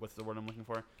 play it. What's the word I'm looking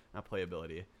for? Not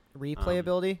playability.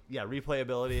 Replayability. Yeah,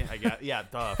 replayability. I got. Yeah,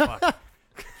 duh. Fuck.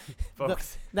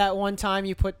 Folks. That one time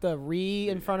you put the re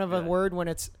in front of a Yeah. word when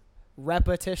it's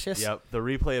repetitious. Yep. The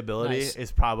replayability Nice.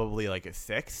 is probably like a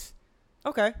 6,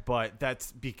 Okay. but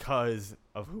that's because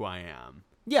of who I am.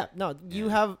 Yeah. No, you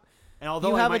Yeah. have And although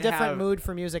you I have a might different mood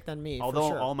for music than me. although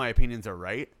for sure. all my opinions are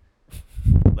right,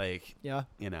 like Yeah.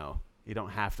 you don't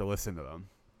have to listen to them.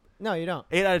 No, you don't.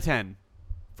 8 out of 10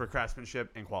 for craftsmanship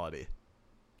and quality.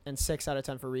 And 6 out of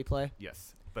 10 for replay.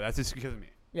 Yes, but that's just because of me.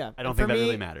 Yeah. I don't And think for that me,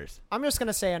 really matters, I'm just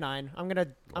gonna say a 9. I'm gonna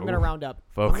Ooh. round up.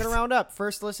 folks. I'm gonna round up.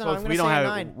 First listen, Folks, I'm gonna we say don't a have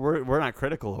 9. we're not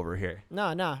critical over here.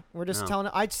 No. We're just No. telling.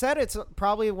 I said it's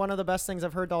probably one of the best things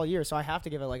I've heard all year, so I have to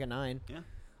give it like a 9. Yeah.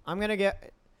 I'm gonna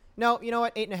get. No, you know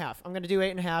what? 8.5. I'm gonna do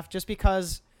 8.5 just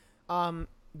because.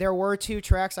 There were 2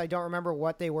 tracks. I don't remember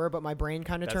what they were, but my brain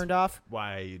kind of That's- turned off.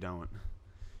 Why you don't?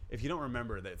 If you don't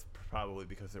remember, that's probably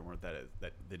because they weren't that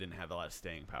they didn't have a lot of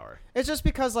staying power. It's just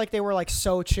because like they were like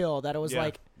so chill that it was Yeah.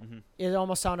 like Mm-hmm. it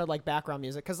almost sounded like background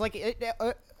music. Cause like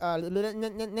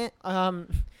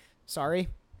sorry.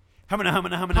 Humana.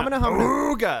 Humana.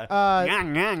 Ooga. Nya,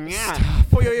 nya, nya.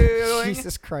 Stop. Oy, oy, oy, oy.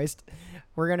 Jesus Christ.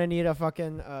 We're gonna need a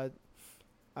fucking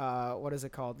what is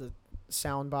it called? The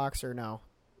sound box or no?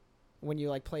 When you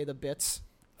like play the bits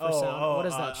for sound. What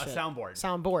is that a shit? soundboard.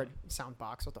 Soundboard. Sound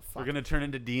box. What the fuck? We're gonna turn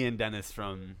into D and Dennis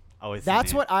from Always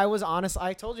That's Sunny. what I was honest.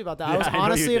 I told you about that. Yeah, I was I know you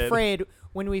honestly did. afraid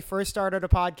when we first started a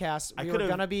podcast. I We were could've-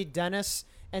 gonna be Dennis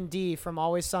and D from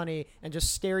Always Sunny and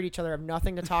just stare at each other, have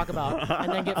nothing to talk about,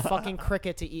 and then get fucking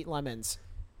Cricket to eat lemons,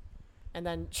 and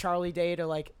then Charlie Day to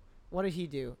like, what did he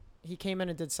do? He came in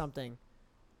and did something.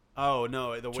 Oh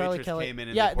no, the Charlie waitress Kelly. came in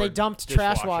and Yeah, they poured dumped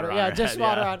trash dishwasher water. on Yeah, her head.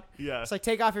 dishwater yeah. on. Yeah. It's like,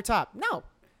 take off your top. No.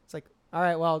 It's like, all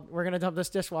right, well, we're gonna dump this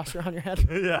dishwasher on your head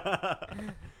yeah.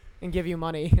 and give you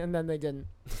money, and then they didn't.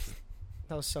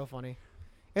 That was so funny.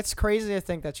 It's crazy to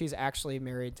think that she's actually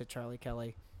married to Charlie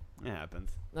Kelly. It happens.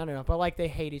 I don't know, but like they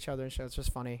hate each other and shit. It's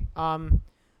just funny. What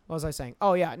was I saying?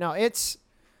 Oh yeah, no, it's.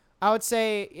 I would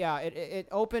say yeah. It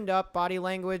opened up. Body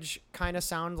Language kind of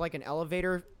sounds like an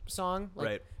elevator song, like,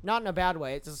 Right. Not in a bad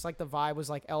way. It's just like the vibe was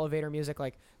like elevator music,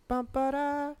 like bum ba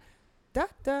da da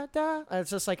da da. And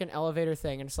it's just like an elevator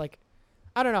thing, and it's like,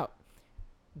 I don't know.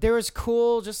 There was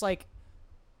cool, just like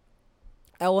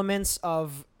elements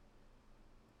of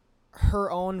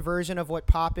her own version of what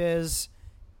pop is,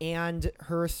 and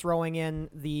her throwing in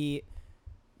the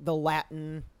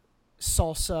Latin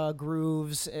salsa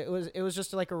grooves. It was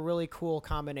just like a really cool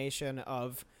combination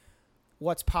of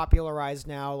what's popularized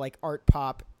now, like art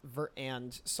pop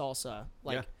and salsa.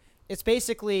 Like Yeah. it's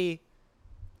basically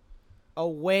a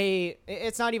way.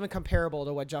 It's not even comparable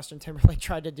to what Justin Timberlake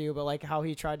tried to do, but like how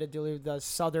he tried to do the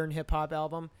Southern hip hop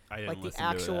album. I didn't Like the listen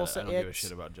actual to it. I don't give a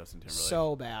shit about Justin Timberlake.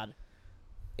 So bad.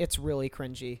 It's really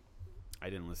cringy. I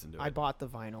didn't listen to it. I bought the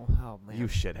vinyl. Oh man. You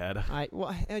shithead.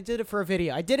 I did it for a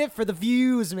video. I did it for the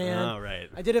views, man. Oh, right.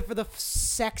 I did it for the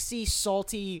sexy,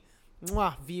 salty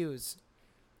views,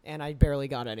 and I barely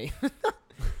got any.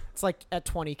 It's like at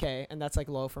 20K, and that's like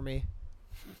low for me.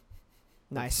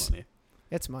 Nice. That's funny.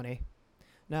 It's money.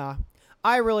 Nah,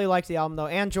 I really liked the album though,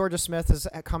 and Georgia Smith is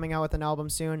coming out with an album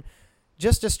soon.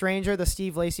 Just a Stranger, the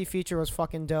Steve Lacy feature was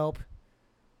fucking dope.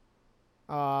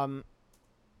 I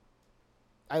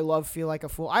love Feel Like a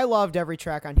Fool. I loved every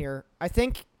track on here. I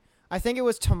think it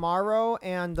was Tomorrow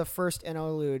and the first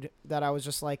Interlude that I was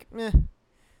just like, meh.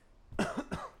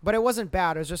 But it wasn't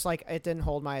bad. It was just like it didn't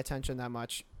hold my attention that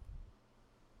much.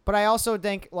 But I also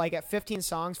think like at 15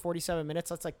 songs, 47 minutes,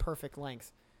 that's like perfect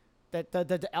length. That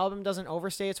the album doesn't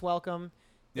overstay its welcome.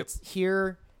 Yep. It's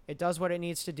here. It does what it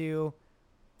needs to do.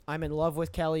 I'm in love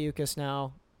with Kaliukas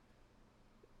now.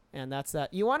 And that's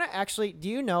that. You want to actually, do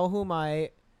you know who my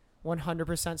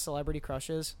 100% celebrity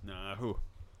crushes. Nah, who?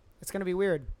 It's gonna be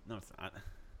weird. No, it's not.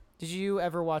 Did you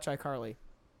ever watch iCarly?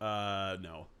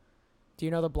 No. Do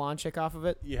you know the blonde chick off of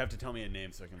it? You have to tell me a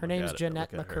name so I can. Her look name's at it-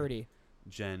 Jeanette look at her. McCurdy.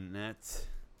 Jeanette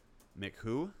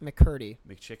McWho? McCurdy.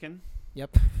 McChicken?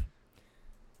 Yep.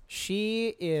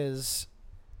 She is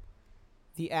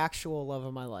the actual love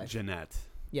of my life. Jeanette.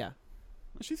 Yeah.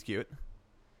 Well, she's cute.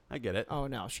 I get it. Oh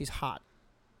no, she's hot.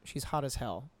 She's hot as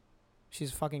hell.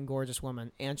 She's a fucking gorgeous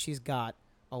woman, and she's got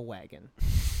a wagon.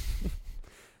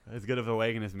 As good of a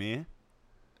wagon as me?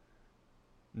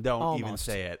 Don't even Almost.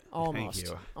 say it. Almost. Thank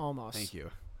you. Almost. Thank you.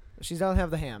 She doesn't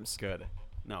have the hams. Good.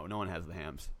 No one has the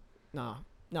hams. No.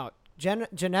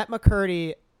 Jeanette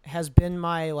McCurdy has been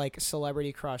my like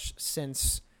celebrity crush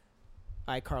since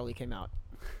iCarly came out.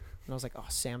 And I was like, oh,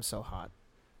 Sam's so hot.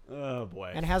 Oh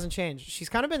boy. And it hasn't changed. She's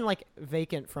kind of been like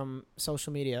vacant from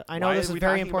social media. I know Why this are is we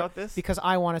very talking important about this? because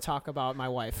I want to talk about my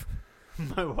wife.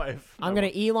 My wife. I'm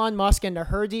going to Elon Musk into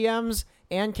her DMs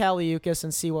and Kaliukis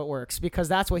and see what works because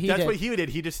that's what he That's did. what he did.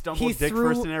 He just stumbled He dick threw-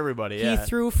 first in everybody. He Yeah.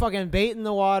 threw fucking bait in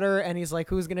the water and he's like,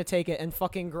 who's going to take it? And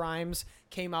fucking Grimes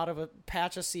came out of a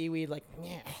patch of seaweed like,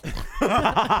 yeah.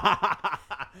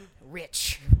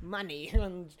 Rich money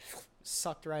and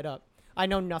sucked right up. I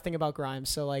know nothing about Grimes,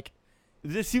 so like,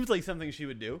 This seems like something she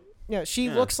would do. yeah, she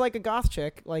Yeah. looks like a goth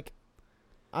chick. Like,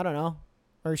 I don't know,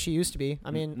 or she used to be.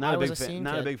 I mean, not I a was big a fan. scene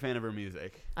Not a kid. big fan of her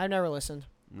music. I've never listened.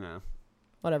 No.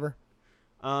 Whatever.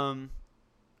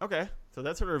 Okay. So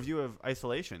that's our review of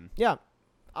Isolation. Yeah,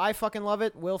 I fucking love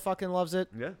it. Will fucking loves it.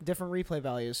 Yeah. Different replay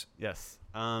values. Yes.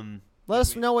 Let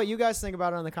us know what you guys think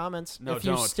about it in the comments. No, if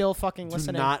you don't. still fucking Do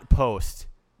listening, not post.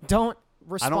 don't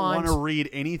I respond. don't want to read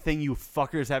anything you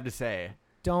fuckers have to say.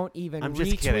 Don't even I'm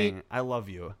just retweet. kidding. I love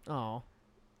you. Oh.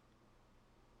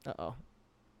 Uh-oh.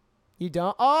 You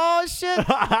don't? Oh, shit.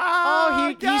 Oh,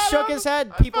 he Got shook him. his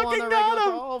head. I People on the fucking got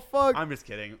regular him. call. Oh, fuck. I'm just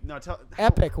kidding. No,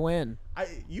 Epic win.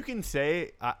 You can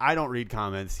say I don't read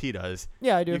comments. He does.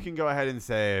 Yeah, I do. You can go ahead and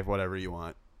say whatever you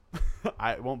want.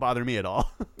 It won't bother me at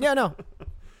all. Yeah, no.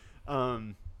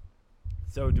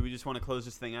 So do we just want to close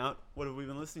this thing out? What have we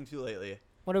been listening to lately?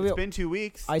 What are It's we? been 2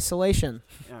 weeks. Isolation.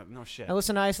 Yeah, no shit. I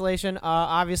listened to Isolation.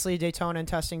 Obviously, Daytona and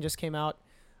Testing just came out.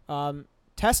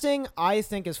 Testing, I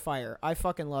think, is fire. I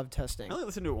fucking love Testing. I only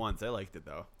listened to it once. I liked it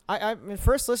though. I mean,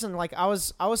 first listen, like I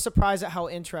was surprised at how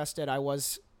interested I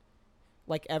was.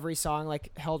 Like every song,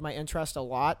 like held my interest a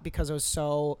lot because it was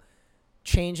so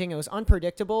changing. It was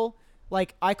unpredictable.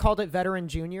 Like I called it Veteran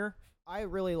Junior. I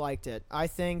really liked it. I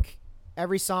think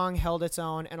every song held its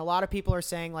own, and a lot of people are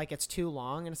saying like it's too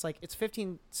long, and it's like it's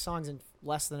 15 songs in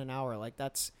less than an hour. Like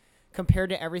that's compared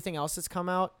to everything else that's come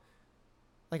out.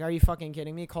 Like, are you fucking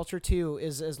kidding me? Culture 2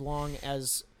 is as long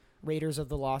as Raiders of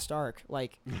the Lost Ark.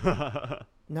 Like,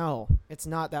 no, it's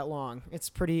not that long. It's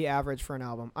pretty average for an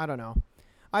album. I don't know.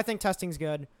 I think Testing's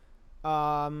good.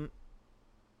 Yeah,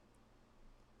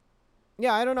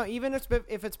 I don't know. Even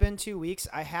if it's been 2 weeks,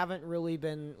 I haven't really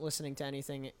been listening to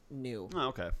anything new. Oh,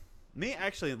 okay. Me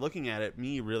actually looking at it,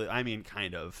 I mean,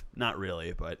 kind of, not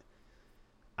really, but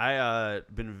I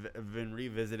been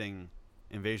revisiting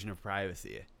Invasion of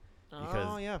Privacy. Because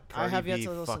Oh, yeah. I Cardi have yet B to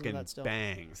listen to fucking that still.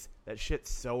 bangs. That shit's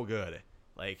so good.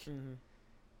 Like, Mm-hmm.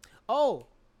 Oh,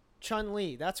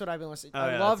 Chun-Li. That's what I've been listening to. Oh,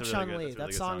 I yeah, love that's a really good- Chun-Li. that's a really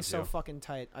That good song song, is so too. fucking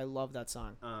tight. I love that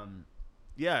song.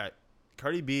 yeah,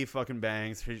 Cardi B fucking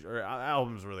bangs. Her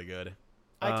album's really good.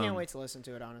 I can't wait to listen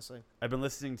to it, honestly. I've been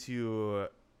listening to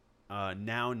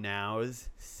Now Now's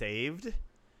Saved,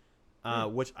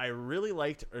 which I really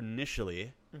liked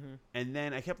initially, Mm-hmm. and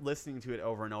then I kept listening to it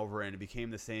over and over, and it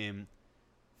became the same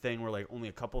thing where like only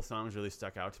a couple songs really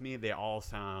stuck out to me. They all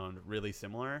sound really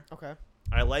similar. Okay.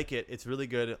 I like it. It's really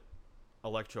good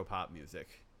electro pop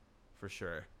music, for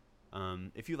sure.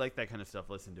 If you like that kind of stuff,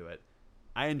 listen to it.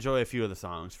 I enjoy a few of the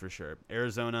songs for sure.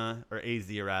 Arizona, or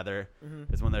AZ rather,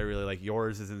 Mm-hmm. is one that I really like.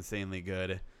 Yours is insanely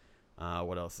good.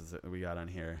 What else is it we got on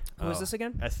here? Who is this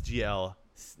again? SGL.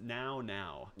 Now.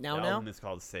 Now the Now? album is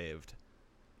called Saved.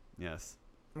 Yes.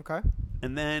 Okay.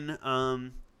 And then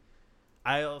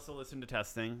I also listened to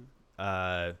Testing.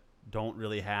 Don't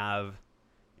really have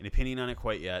an opinion on it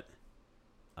quite yet.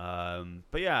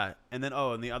 But yeah, and then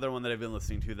and the other one that I've been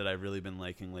listening to that I've really been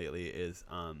liking lately is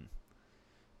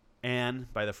Anne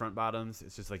by the Front Bottoms.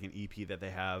 It's just like an EP that they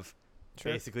have.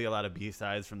 Sure. Basically a lot of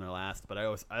B-sides from their last, but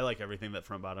I like everything that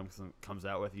Front Bottoms comes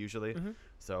out with usually. Mm-hmm.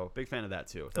 So big fan of that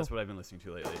too. That's what I've been listening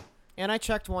to lately. And I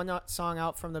checked one song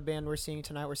out from the band we're seeing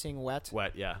tonight. We're seeing Wet.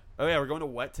 Wet, yeah. Oh yeah, we're going to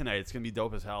Wet tonight. It's gonna be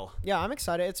dope as hell. Yeah, I'm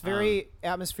excited. It's very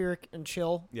atmospheric and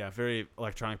chill. Yeah, very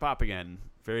electronic pop again.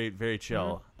 Very, very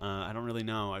chill. I don't really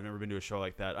know. I've never been to a show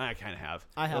like that. I kind of have.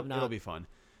 I have It'll not. be fun.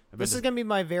 This is gonna be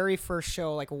my very first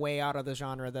show, like way out of the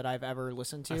genre that I've ever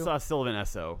listened to. I saw Sylvan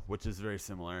Esso, which is very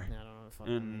similar. Yeah, I don't know what the fuck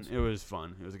that And means. it was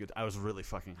fun. It was a good. I was really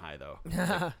fucking high though,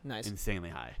 Nice. insanely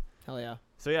high. Hell yeah.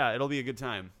 So yeah, it'll be a good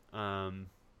time.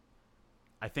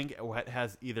 I think it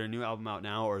has either a new album out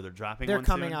now or they're dropping. They're one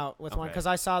coming soon. out with one Okay. because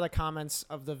I saw the comments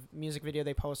of the music video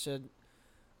they posted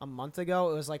a month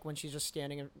ago. It was like when she's just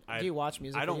standing. Do you watch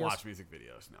music? I don't videos? watch music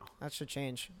videos. No. That should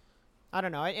change. I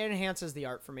don't know. It enhances the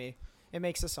art for me. It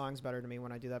makes the songs better to me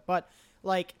when I do that. But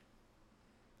like,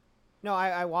 no,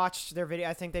 I watched their video.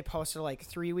 I think they posted like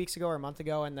 3 weeks ago or a month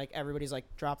ago, and like everybody's like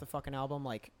dropped the fucking album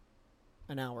like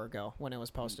an hour ago when it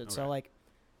was posted. So okay. like,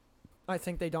 I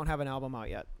think they don't have an album out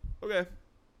yet. Okay.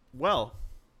 Well,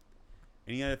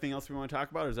 any other thing else we want to talk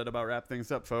about, or does that about wrap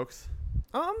things up, folks?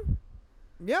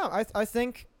 Yeah, I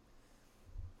think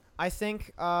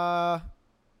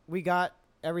we got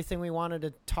everything we wanted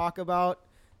to talk about.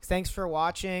 Thanks for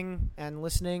watching and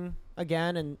listening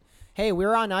again. And hey,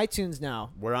 we're on iTunes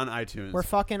now. We're on iTunes. We're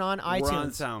fucking on iTunes. We're on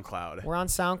SoundCloud. We're on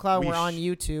SoundCloud. We We're on sh-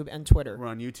 YouTube and Twitter. We're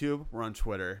on YouTube. We're on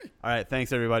Twitter. All right.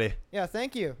 Thanks, everybody. Yeah,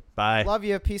 thank you. Bye. Love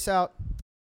you. Peace out.